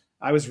asset.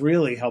 I was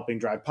really helping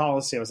drive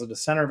policy. I was at the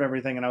center of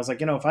everything, and I was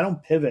like, if I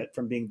don't pivot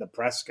from being the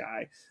press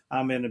guy,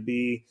 I'm going to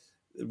be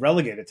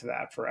relegated to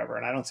that forever.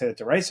 And I don't say that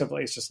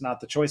derisively. It's just not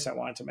the choice I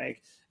wanted to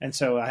make. And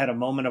so I had a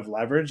moment of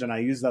leverage, and I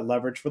used that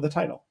leverage for the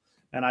title.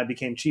 And I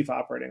became chief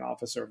operating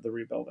officer of the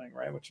rebuilding,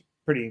 right? Which is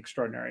a pretty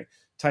extraordinary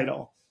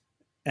title.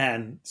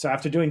 And so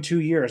after doing 2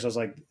 years, I was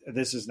like,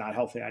 this is not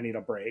healthy. I need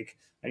a break.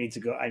 I need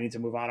to go. I need to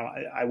move on.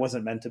 I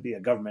wasn't meant to be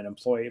a government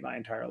employee my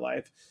entire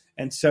life.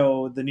 And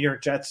so the New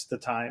York Jets at the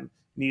time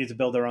needed to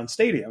build their own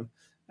stadium,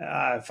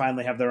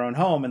 finally have their own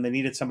home, and they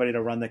needed somebody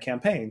to run the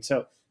campaign.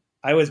 So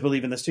I always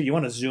believe in this too. You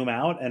want to zoom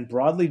out and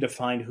broadly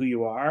define who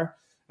you are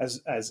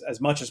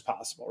as much as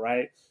possible,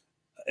 right?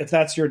 If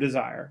that's your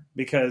desire,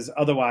 because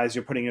otherwise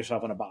you're putting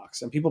yourself in a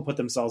box, and people put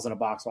themselves in a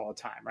box all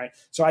the time, right?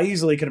 So I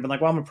easily could have been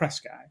like, well, I'm a press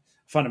guy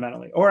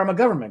fundamentally, or I'm a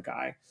government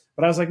guy.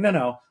 But I was like,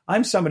 no,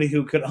 I'm somebody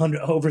who could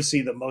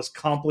oversee the most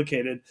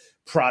complicated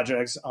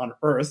projects on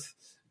earth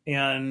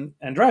and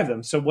drive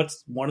them. So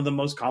what's one of the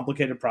most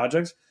complicated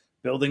projects?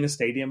 Building a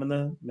stadium in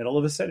the middle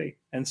of a city.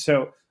 And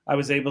so I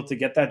was able to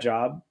get that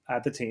job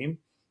at the team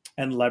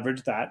and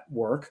leverage that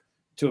work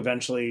to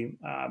eventually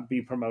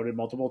be promoted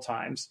multiple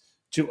times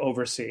to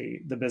oversee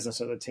the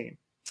business of the team.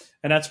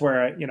 And that's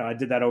where, I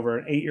did that over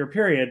an 8-year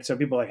period. So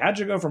people are like, how'd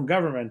you go from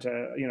government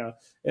to,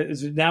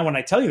 now when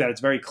I tell you that,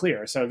 it's very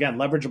clear. So again,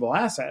 leverageable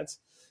assets.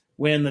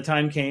 When the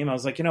time came, I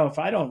was like, if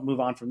I don't move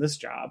on from this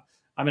job,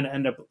 I'm going to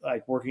end up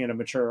like working in a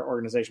mature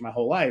organization my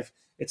whole life.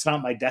 It's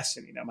not my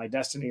destiny. Now, my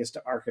destiny is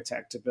to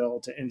architect, to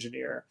build, to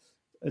engineer.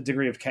 A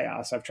degree of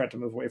chaos. I've tried to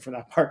move away from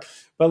that part,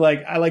 but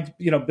like, I like,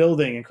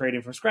 building and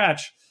creating from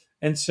scratch.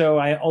 And so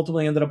I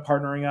ultimately ended up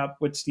partnering up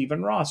with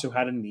Stephen Ross, who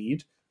had a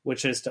need,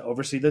 which is to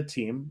oversee the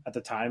team. At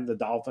the time, the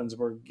Dolphins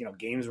were,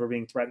 games were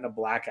being threatened to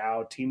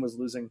blackout. Team was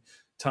losing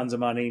tons of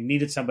money,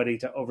 needed somebody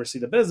to oversee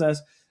the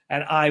business.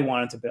 And I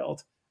wanted to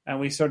build. And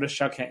we sort of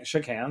shook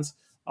hands.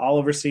 I'll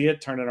oversee it,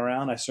 turn it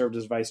around. I served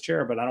as vice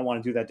chair, but I don't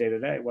want to do that day to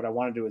day. What I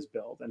want to do is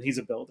build. And he's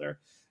a builder.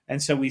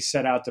 And so we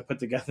set out to put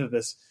together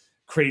this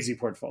crazy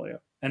portfolio.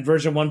 And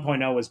version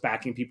 1.0 was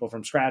backing people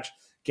from scratch.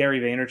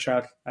 Gary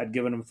Vaynerchuk, I'd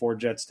given him 4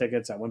 Jets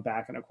tickets. I went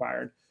back and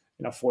acquired,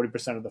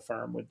 40% of the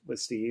firm with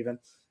Steve.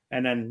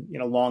 And then,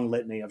 long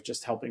litany of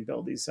just helping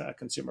build these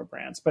consumer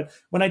brands. But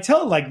when I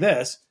tell it like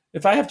this,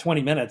 if I have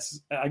 20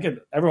 minutes,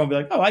 everyone be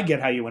like, oh, I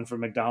get how you went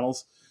from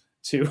McDonald's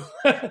to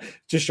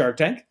Shark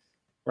Tank.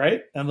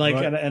 right? And like,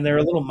 Right. and there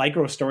are little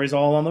micro stories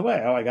all along the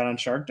way. Oh, I got on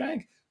Shark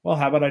Tank. Well,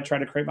 how about I try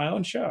to create my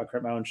own show? I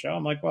create my own show.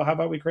 I'm like, well, how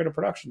about we create a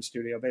production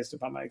studio based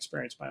upon my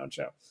experience, my own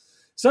show?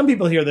 Some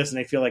people hear this and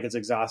they feel like it's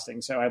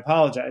exhausting. So I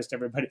apologize to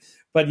everybody.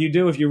 But you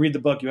do, if you read the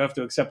book, you have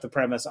to accept the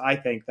premise. I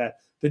think that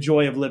the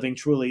joy of living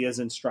truly is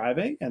in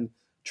striving and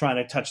trying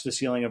to touch the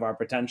ceiling of our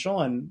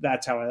potential. And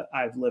that's how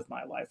I've lived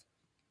my life.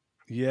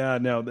 Yeah,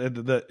 no,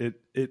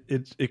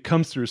 it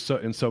comes through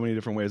in so many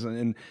different ways,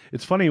 and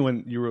it's funny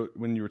when you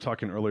were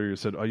talking earlier, you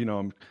said, oh, you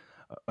know,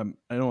 I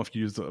don't know if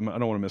you used, I don't want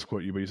to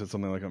misquote you, but you said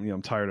something like,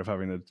 I'm tired of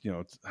having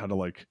to, how to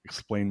like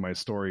explain my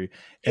story.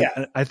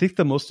 And I think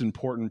the most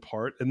important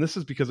part, and this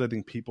is because I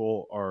think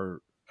people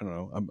are, I don't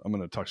know, I'm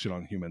going to talk shit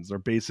on humans. They're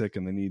basic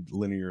and they need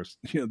linear,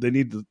 they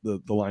need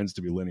the lines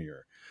to be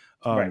linear.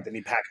 Right. They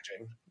need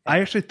packaging. I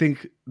actually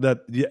think that,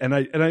 and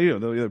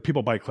I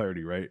people buy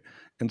clarity, right?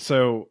 And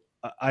so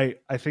I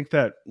think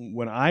that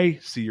when I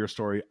see your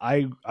story,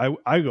 I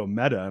go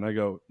meta and I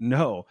go,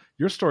 no,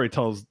 your story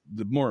tells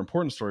the more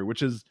important story,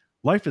 which is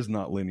life is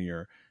not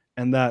linear,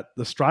 and that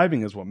the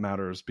striving is what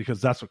matters,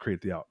 because that's what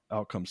creates the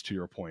outcomes, to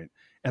your point.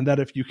 And that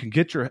if you can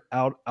get your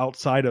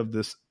outside of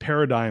this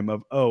paradigm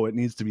of, oh, it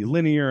needs to be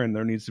linear and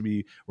there needs to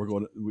be,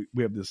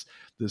 we have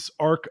this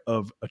arc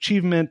of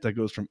achievement that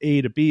goes from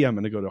A to B. I'm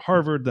going to go to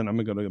Harvard, then I'm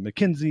going to go to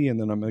McKinsey, and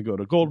then I'm going to go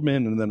to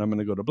Goldman, and then I'm going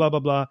to go to blah, blah,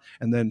 blah.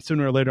 And then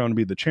sooner or later I'm going to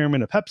be the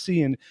chairman of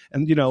Pepsi. And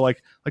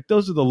like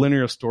those are the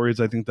linear stories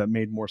I think that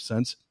made more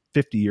sense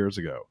 50 years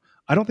ago.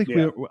 I don't think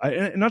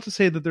not to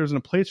say that there isn't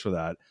a place for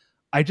that.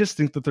 I just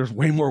think that there's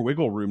way more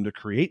wiggle room to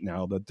create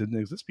now that didn't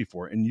exist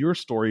before. And your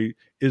story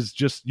is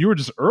just, you were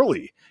just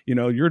early,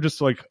 you're just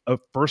like a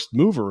first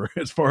mover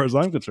as far as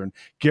I'm concerned.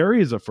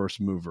 Gary is a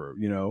first mover,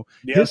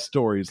 his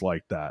story's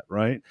like that.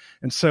 Right.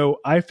 And so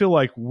I feel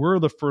like we're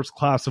the first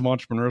class of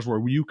entrepreneurs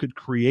where you could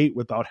create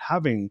without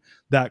having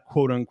that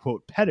quote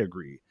unquote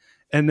pedigree.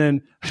 And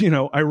then,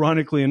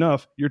 ironically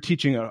enough, you're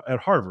teaching at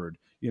Harvard,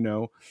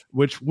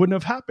 which wouldn't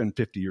have happened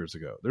 50 years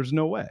ago. There's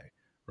no way.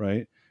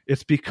 Right.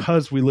 It's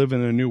because we live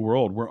in a new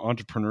world where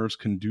entrepreneurs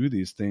can do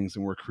these things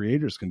and where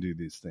creators can do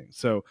these things.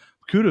 So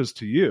kudos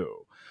to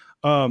you.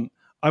 I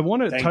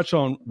want to touch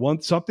on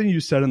something you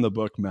said in the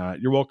book,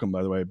 Matt. You're welcome,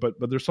 by the way. But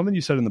there's something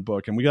you said in the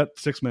book, and we got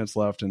 6 minutes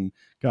left. And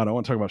God, I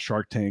want to talk about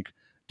Shark Tank.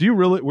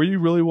 Were you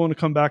really willing to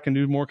come back and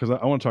do more? Because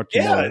I want to talk to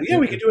you more. Yeah,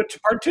 we could do it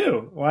part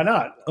 2. Why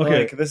not?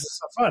 Okay. This is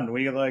so fun.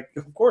 We of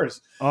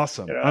course.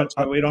 Awesome.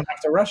 We don't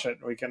have to rush it.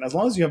 We can, as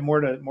long as you have more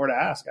to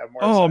ask. I have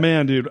more. Oh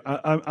man, dude,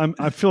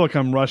 I feel like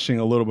I'm rushing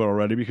a little bit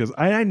already, because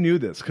I knew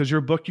this, because your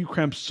book, you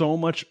crammed so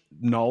much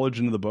knowledge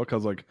into the book. I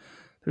was like,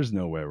 there's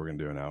no way we're gonna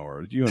do an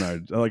hour. You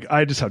and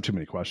I just have too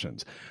many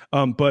questions.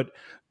 But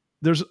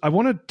I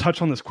want to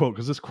touch on this quote,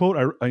 because this quote,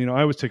 I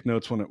always take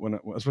notes when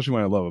especially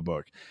when I love a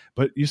book.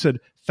 But you said,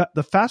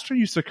 the faster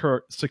you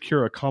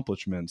secure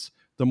accomplishments,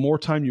 the more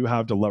time you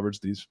have to leverage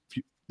these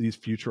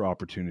future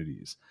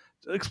opportunities.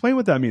 Explain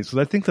what that means,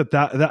 because I think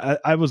that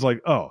I was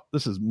like, oh,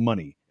 this is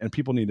money, and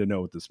people need to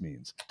know what this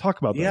means. Talk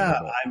about that. Yeah,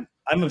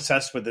 I'm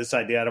obsessed with this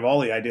idea. Out of all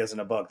the ideas in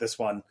a book, this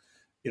one,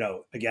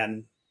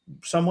 again,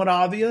 somewhat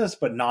obvious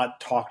but not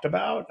talked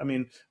about. I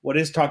mean, what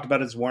is talked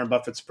about is Warren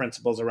Buffett's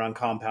principles around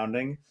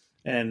compounding.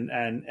 And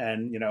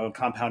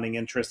compounding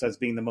interest as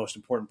being the most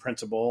important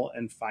principle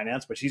in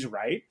finance, which he's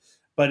right.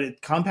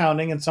 But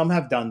compounding, and some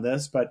have done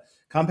this, but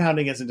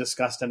compounding isn't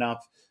discussed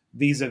enough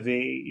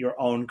vis-a-vis your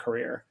own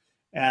career.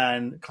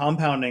 And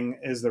compounding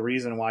is the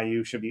reason why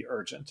you should be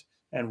urgent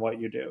in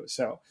what you do.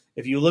 So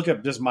if you look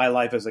at just my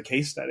life as a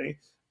case study,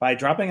 by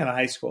dropping out of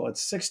high school at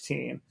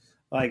 16,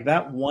 like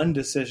that one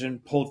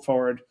decision pulled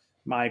forward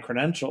my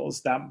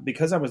credentials, that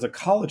because I was a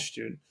college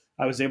student,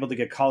 I was able to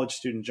get college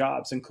student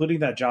jobs, including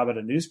that job at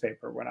a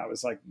newspaper when I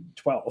was like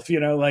 12,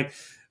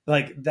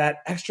 like that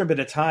extra bit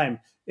of time.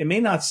 It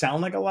may not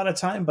sound like a lot of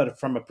time, but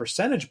from a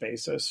percentage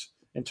basis,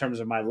 in terms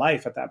of my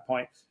life at that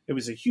point, it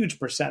was a huge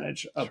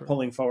percentage of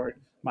pulling forward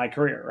my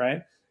career,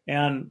 right?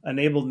 And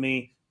enabled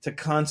me to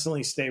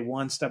constantly stay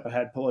one step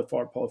ahead, pull it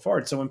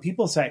forward. So when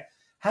people say,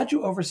 how'd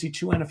you oversee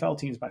 2 NFL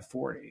teams by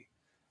 40?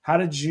 How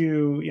did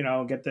you,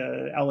 get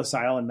the Ellis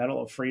Island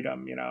Medal of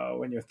Freedom,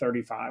 when you're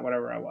 35,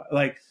 whatever I was,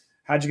 like,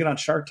 how'd you get on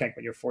Shark Tank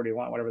when you're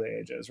 41, whatever the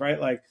age is, right?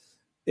 Like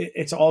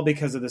it's all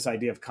because of this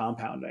idea of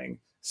compounding.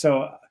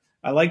 So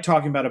I like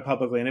talking about it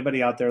publicly.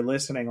 Anybody out there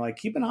listening, like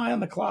keep an eye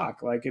on the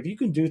clock. Like if you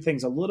can do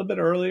things a little bit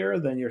earlier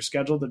than you're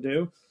scheduled to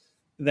do,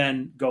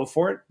 then go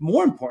for it.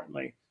 More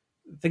importantly,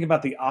 think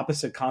about the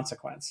opposite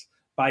consequence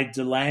by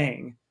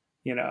delaying,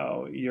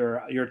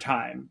 your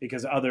time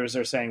because others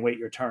are saying, wait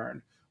your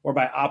turn. Or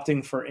by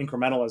opting for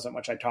incrementalism,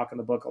 which I talk in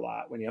the book a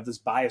lot, when you have this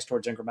bias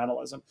towards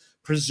incrementalism,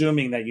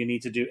 presuming that you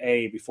need to do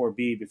A before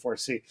B before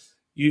C.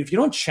 If you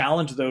don't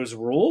challenge those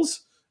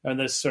rules and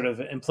this sort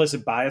of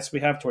implicit bias we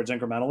have towards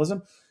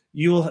incrementalism,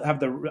 you'll have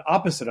the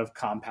opposite of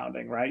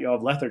compounding, right? You'll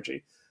have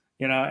lethargy,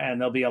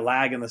 and there'll be a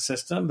lag in the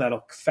system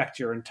that'll affect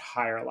your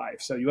entire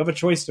life. So you have a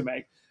choice to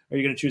make. Are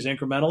you going to choose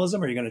incrementalism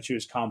or are you going to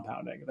choose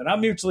compounding? They're not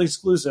mutually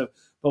exclusive,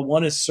 but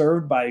one is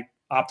served by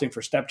opting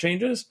for step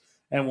changes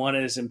and one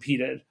is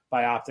impeded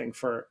by opting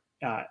for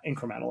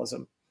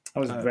incrementalism. I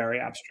was very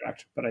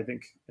abstract, but I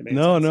think it made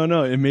no, sense.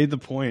 no. It made the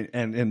point.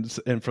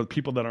 And for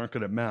people that aren't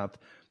good at math,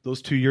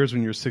 those 2 years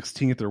when you're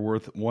 16th are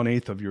worth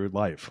 1/8 of your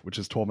life, which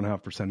is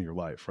 12.5% of your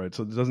life, right?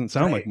 So it doesn't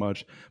sound like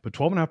much, but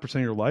 12.5%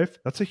 of your life,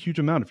 that's a huge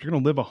amount. If you're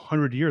going to live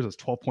 100 years, that's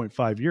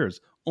 12.5 years.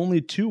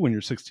 Only 2 when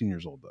you're 16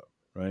 years old, though.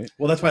 Right.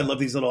 Well, that's why I love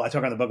these I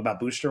talk on the book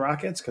about booster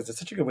rockets, because it's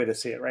such a good way to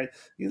see it, right?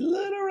 These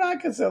little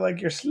rockets are like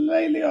you're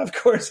slightly off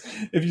course.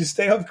 If you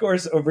stay off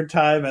course over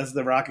time as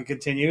the rocket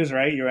continues,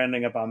 right, you're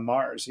ending up on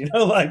Mars,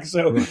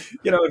 so,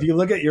 if you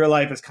look at your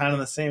life as kind of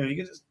the same, if you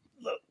could just,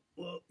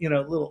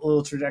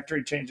 little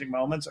trajectory changing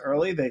moments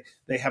early,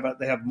 they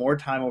have more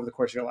time over the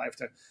course of your life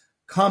to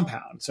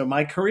compound. So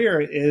my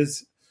career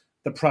is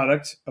the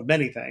product of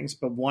many things,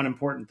 but one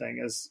important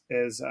thing is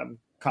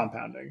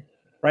compounding.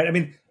 Right. I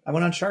mean, I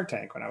went on Shark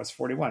Tank when I was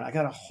 41. I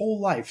got a whole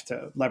life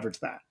to leverage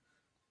that.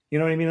 You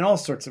know what I mean? In all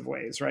sorts of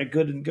ways. Right.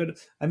 Good.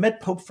 I met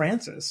Pope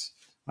Francis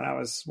when I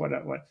was what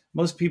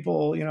most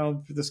people,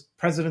 the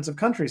presidents of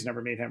countries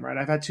never meet him. Right.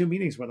 I've had 2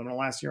 meetings with him in the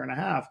last year and a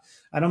half.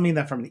 I don't mean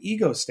that from an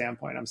ego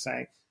standpoint. I'm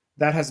saying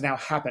that has now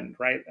happened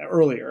right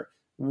earlier.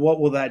 What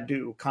will that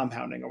do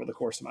compounding over the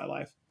course of my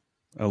life?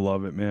 I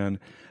love it, man.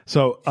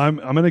 So I'm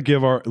going to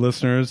give our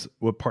listeners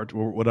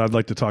what I'd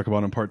like to talk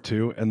about in part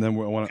 2, and then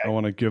I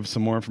want to give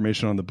some more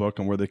information on the book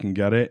and where they can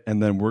get it,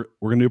 and then we're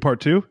going to do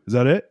part 2. Is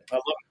that it? I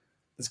love it.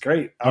 It's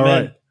great. All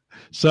right.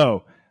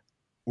 So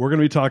we're going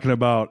to be talking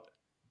about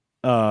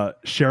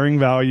sharing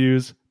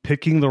values,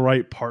 picking the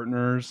right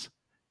partners,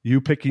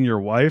 you picking your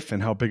wife,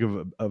 and how big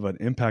of an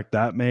impact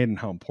that made, and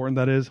how important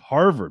that is.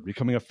 Harvard,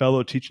 becoming a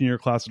fellow, teaching your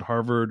class at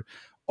Harvard.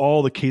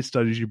 All the case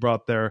studies you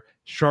brought there.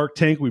 Shark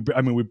Tank. We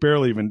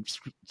barely even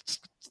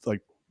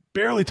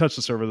barely touched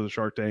the surface of the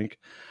Shark Tank.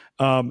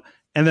 And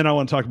then I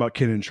want to talk about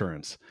kid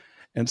insurance.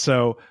 And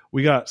so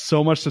we got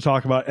so much to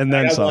talk about. And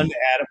then some. One to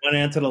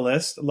add to the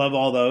list. Love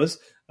all those.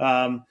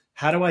 How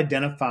to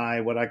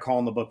identify what I call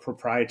in the book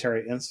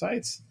proprietary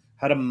insights.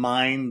 How to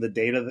mine the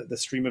data, the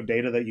stream of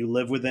data that you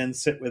live within,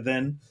 sit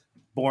within,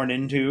 born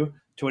into,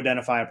 to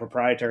identify a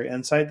proprietary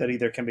insight that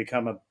either can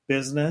become a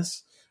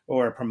business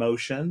or a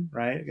promotion,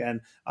 right? And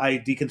I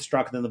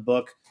deconstruct in the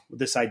book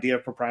this idea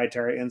of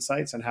proprietary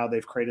insights and how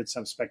they've created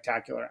some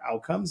spectacular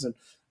outcomes. And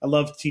I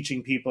love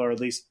teaching people, or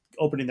at least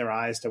opening their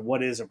eyes to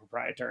what is a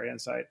proprietary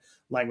insight.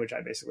 Language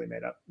I basically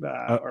made up,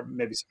 or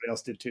maybe somebody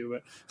else did too,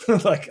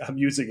 but I'm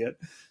using it.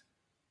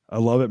 I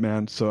love it,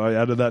 man. So I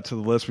added that to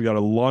the list. We got a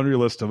laundry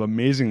list of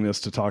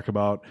amazingness to talk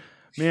about.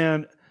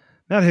 Man,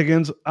 Matt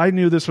Higgins, I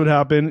knew this would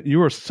happen. You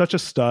were such a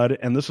stud,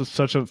 and this was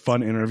such a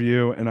fun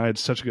interview, and I had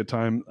such a good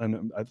time,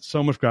 and I had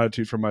so much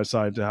gratitude from my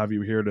side to have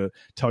you here to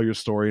tell your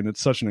story, and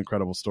it's such an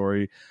incredible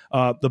story.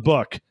 The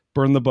book,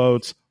 Burn the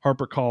Boats,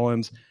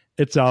 HarperCollins,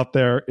 it's out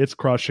there. It's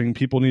crushing.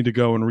 People need to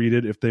go and read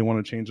it if they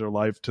want to change their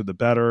life to the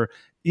better,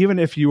 even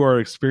if you are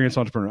an experienced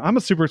entrepreneur. I'm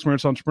a super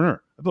experienced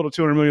entrepreneur. I built a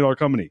 $200 million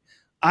company.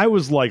 I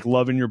was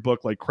loving your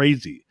book like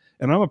crazy.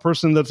 And I'm a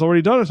person that's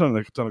already done a ton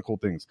of cool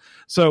things.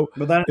 So,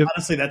 but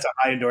honestly, that's a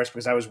high endorsement,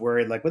 because I was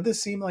worried, would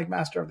this seem like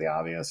master of the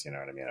obvious? You know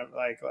what I mean?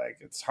 Like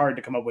it's hard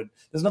to come up with.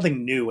 There's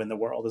nothing new in the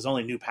world. There's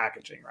only new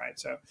packaging, right?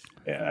 So,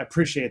 yeah, I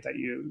appreciate that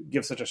you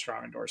give such a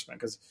strong endorsement,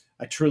 because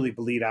I truly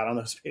bleed out on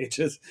those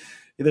pages.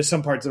 There's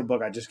some parts of the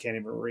book I just can't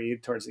even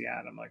read towards the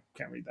end. I'm like,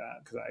 can't read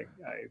that because I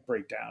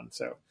break down.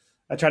 So,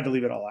 I tried to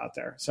leave it all out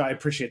there. So, I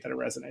appreciate that it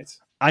resonates.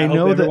 I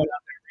know that everyone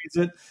out there reads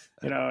it.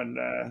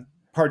 And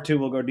part 2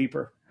 will go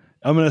deeper.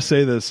 I'm going to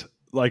say this,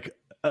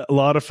 a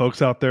lot of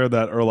folks out there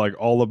that are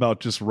all about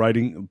just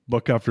writing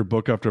book after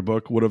book after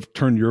book would have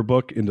turned your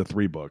book into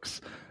 3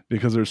 books,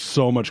 because there's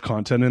so much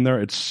content in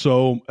there. It's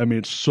so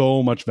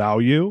much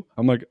value.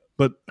 I'm like,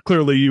 but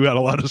clearly you had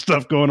a lot of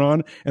stuff going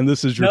on, and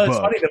this is your book. It's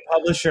funny. The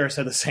publisher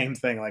said the same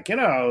thing.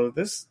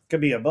 This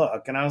could be a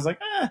book. And I was like,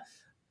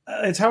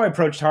 it's how I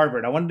approached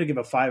Harvard. I wanted to give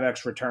a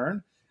 5x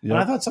return. Yep.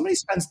 And I thought, somebody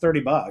spends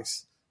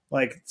 $30.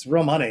 It's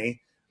real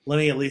money. Let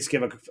me at least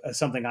give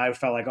something I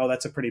felt like,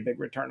 that's a pretty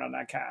big return on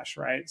that cash,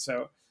 right?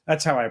 So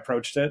that's how I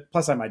approached it.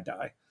 Plus, I might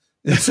die.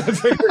 So I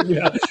figured,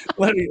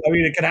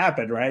 it could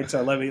happen, right?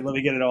 So let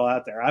me get it all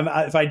out there.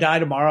 If I die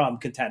tomorrow, I'm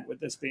content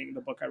with this being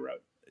the book I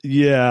wrote.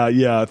 Yeah,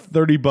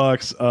 $30,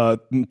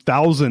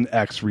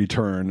 1,000x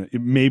return,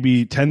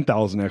 maybe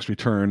 10,000x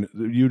return.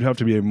 You'd have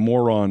to be a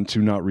moron to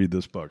not read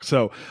this book.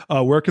 So,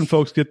 where can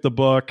folks get the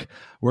book?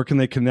 Where can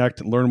they connect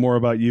and learn more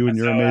about you and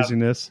your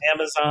amazingness?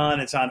 Amazon.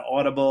 It's on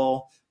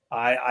Audible.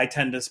 I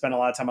tend to spend a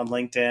lot of time on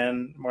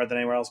LinkedIn more than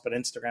anywhere else, but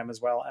Instagram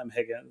as well. M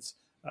Higgins.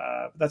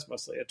 That's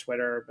mostly a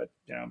Twitter, but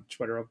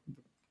Twitter will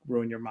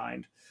ruin your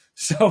mind.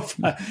 So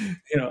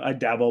I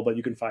dabble, but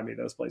you can find me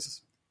those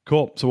places.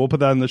 Cool. So we'll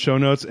put that in the show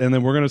notes, and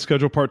then we're going to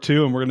schedule part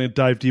 2, and we're going to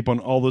dive deep on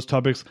all those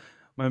topics.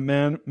 My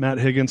man, Matt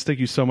Higgins, thank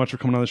you so much for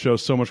coming on the show.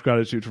 So much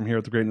gratitude from here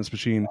at the Greatness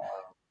Machine.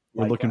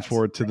 We're looking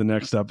forward to the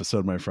next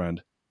episode, my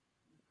friend.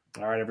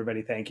 All right,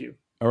 everybody. Thank you.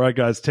 All right,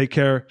 guys. Take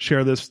care.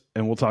 Share this,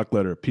 and we'll talk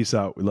later. Peace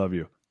out. We love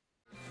you.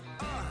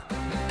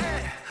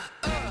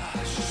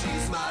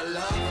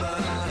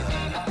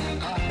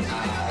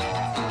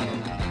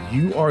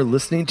 You are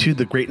listening to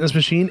The Greatness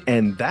Machine,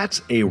 and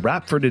that's a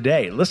wrap for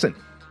today. Listen,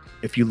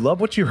 if you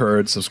love what you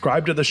heard,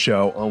 subscribe to the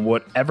show on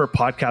whatever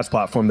podcast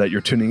platform that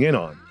you're tuning in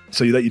on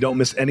so that you don't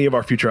miss any of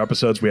our future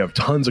episodes. We have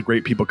tons of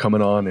great people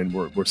coming on, and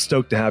we're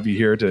stoked to have you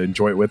here to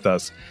enjoy it with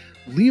us.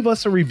 Leave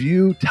us a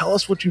review. Tell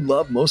us what you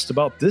love most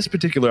about this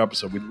particular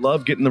episode. We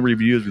love getting the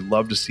reviews. We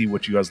love to see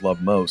what you guys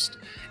love most.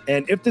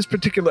 And if this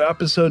particular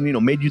episode,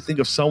 made you think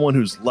of someone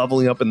who's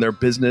leveling up in their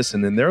business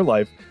and in their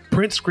life,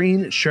 print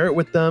screen, share it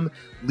with them.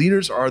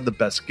 Leaders are the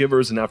best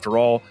givers. And after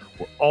all,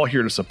 we're all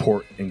here to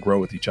support and grow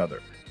with each other.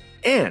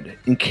 And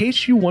in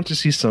case you want to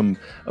see some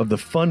of the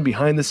fun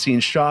behind the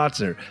scenes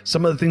shots or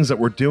some of the things that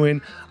we're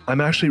doing,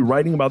 I'm actually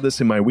writing about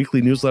this in my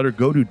weekly newsletter.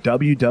 Go to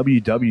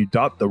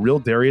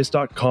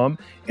www.therealdarius.com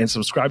and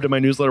subscribe to my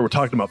newsletter. We're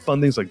talking about fun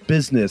things like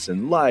business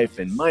and life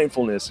and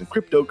mindfulness and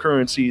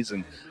cryptocurrencies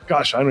and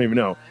gosh, I don't even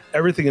know,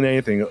 everything and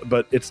anything,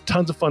 but it's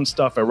tons of fun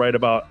stuff I write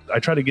about. I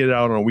try to get it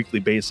out on a weekly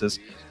basis.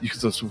 You can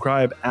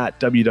subscribe at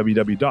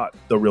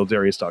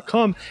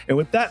www.therealdarius.com. And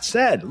with that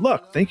said,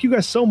 look, thank you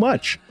guys so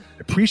much.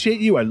 I appreciate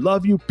you. I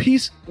love you.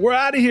 Peace. We're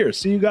out of here.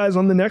 See you guys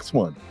on the next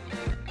one.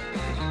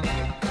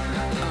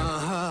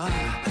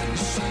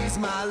 She's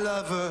my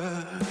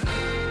lover.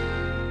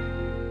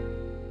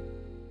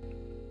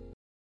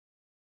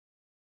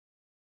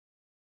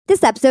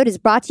 This episode is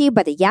brought to you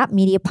by the Yap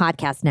Media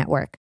Podcast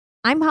Network.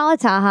 I'm Hala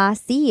Taha,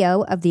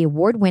 CEO of the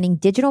award-winning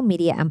digital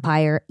media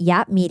empire,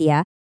 Yap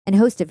Media, and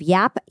host of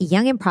Yap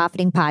Young and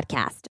Profiting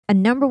Podcast, a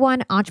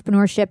 #1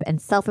 entrepreneurship and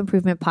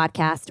self-improvement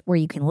podcast where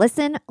you can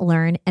listen,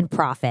 learn, and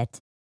profit.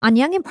 On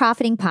Young and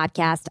Profiting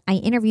Podcast, I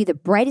interview the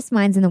brightest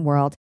minds in the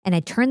world, and I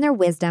turn their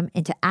wisdom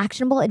into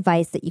actionable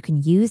advice that you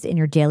can use in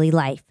your daily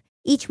life.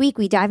 Each week,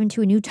 we dive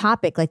into a new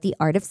topic like the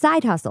art of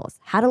side hustles,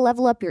 how to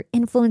level up your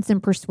influence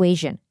and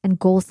persuasion, and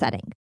goal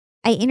setting.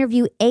 I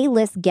interview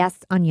A-list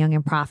guests on Young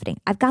and Profiting.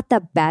 I've got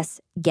the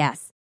best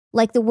guests,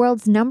 like the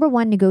world's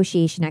 #1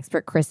 negotiation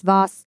expert, Chris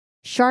Voss,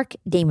 Shark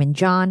Damon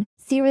John,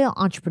 serial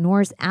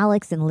entrepreneurs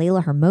Alex and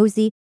Layla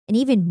Hermosi, and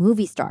even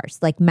movie stars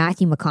like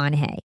Matthew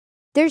McConaughey.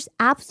 There's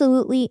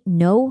absolutely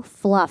no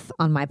fluff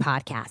on my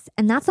podcast,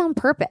 and that's on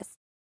purpose.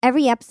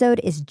 Every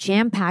episode is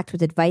jam-packed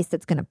with advice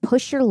that's going to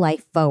push your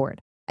life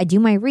forward. I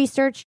do my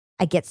research,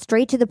 I get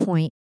straight to the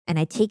point, and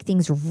I take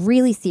things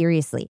really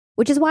seriously,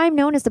 which is why I'm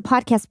known as the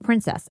podcast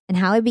princess and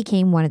how I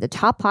became one of the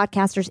top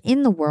podcasters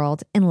in the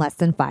world in less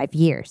than 5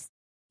 years.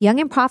 Young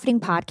and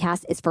Profiting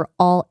Podcast is for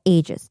all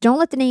ages. Don't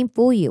let the name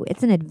fool you.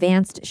 It's an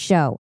advanced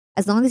show.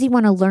 As long as you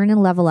want to learn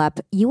and level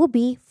up, you will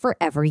be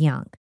forever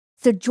young.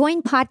 So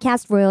join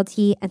podcast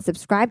royalty and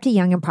subscribe to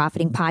Young and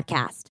Profiting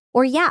Podcast,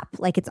 or YAP,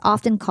 like it's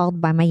often called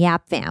by my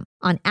YAP fam,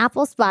 on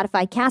Apple,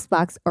 Spotify,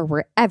 CastBox, or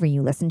wherever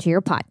you listen to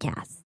your podcasts.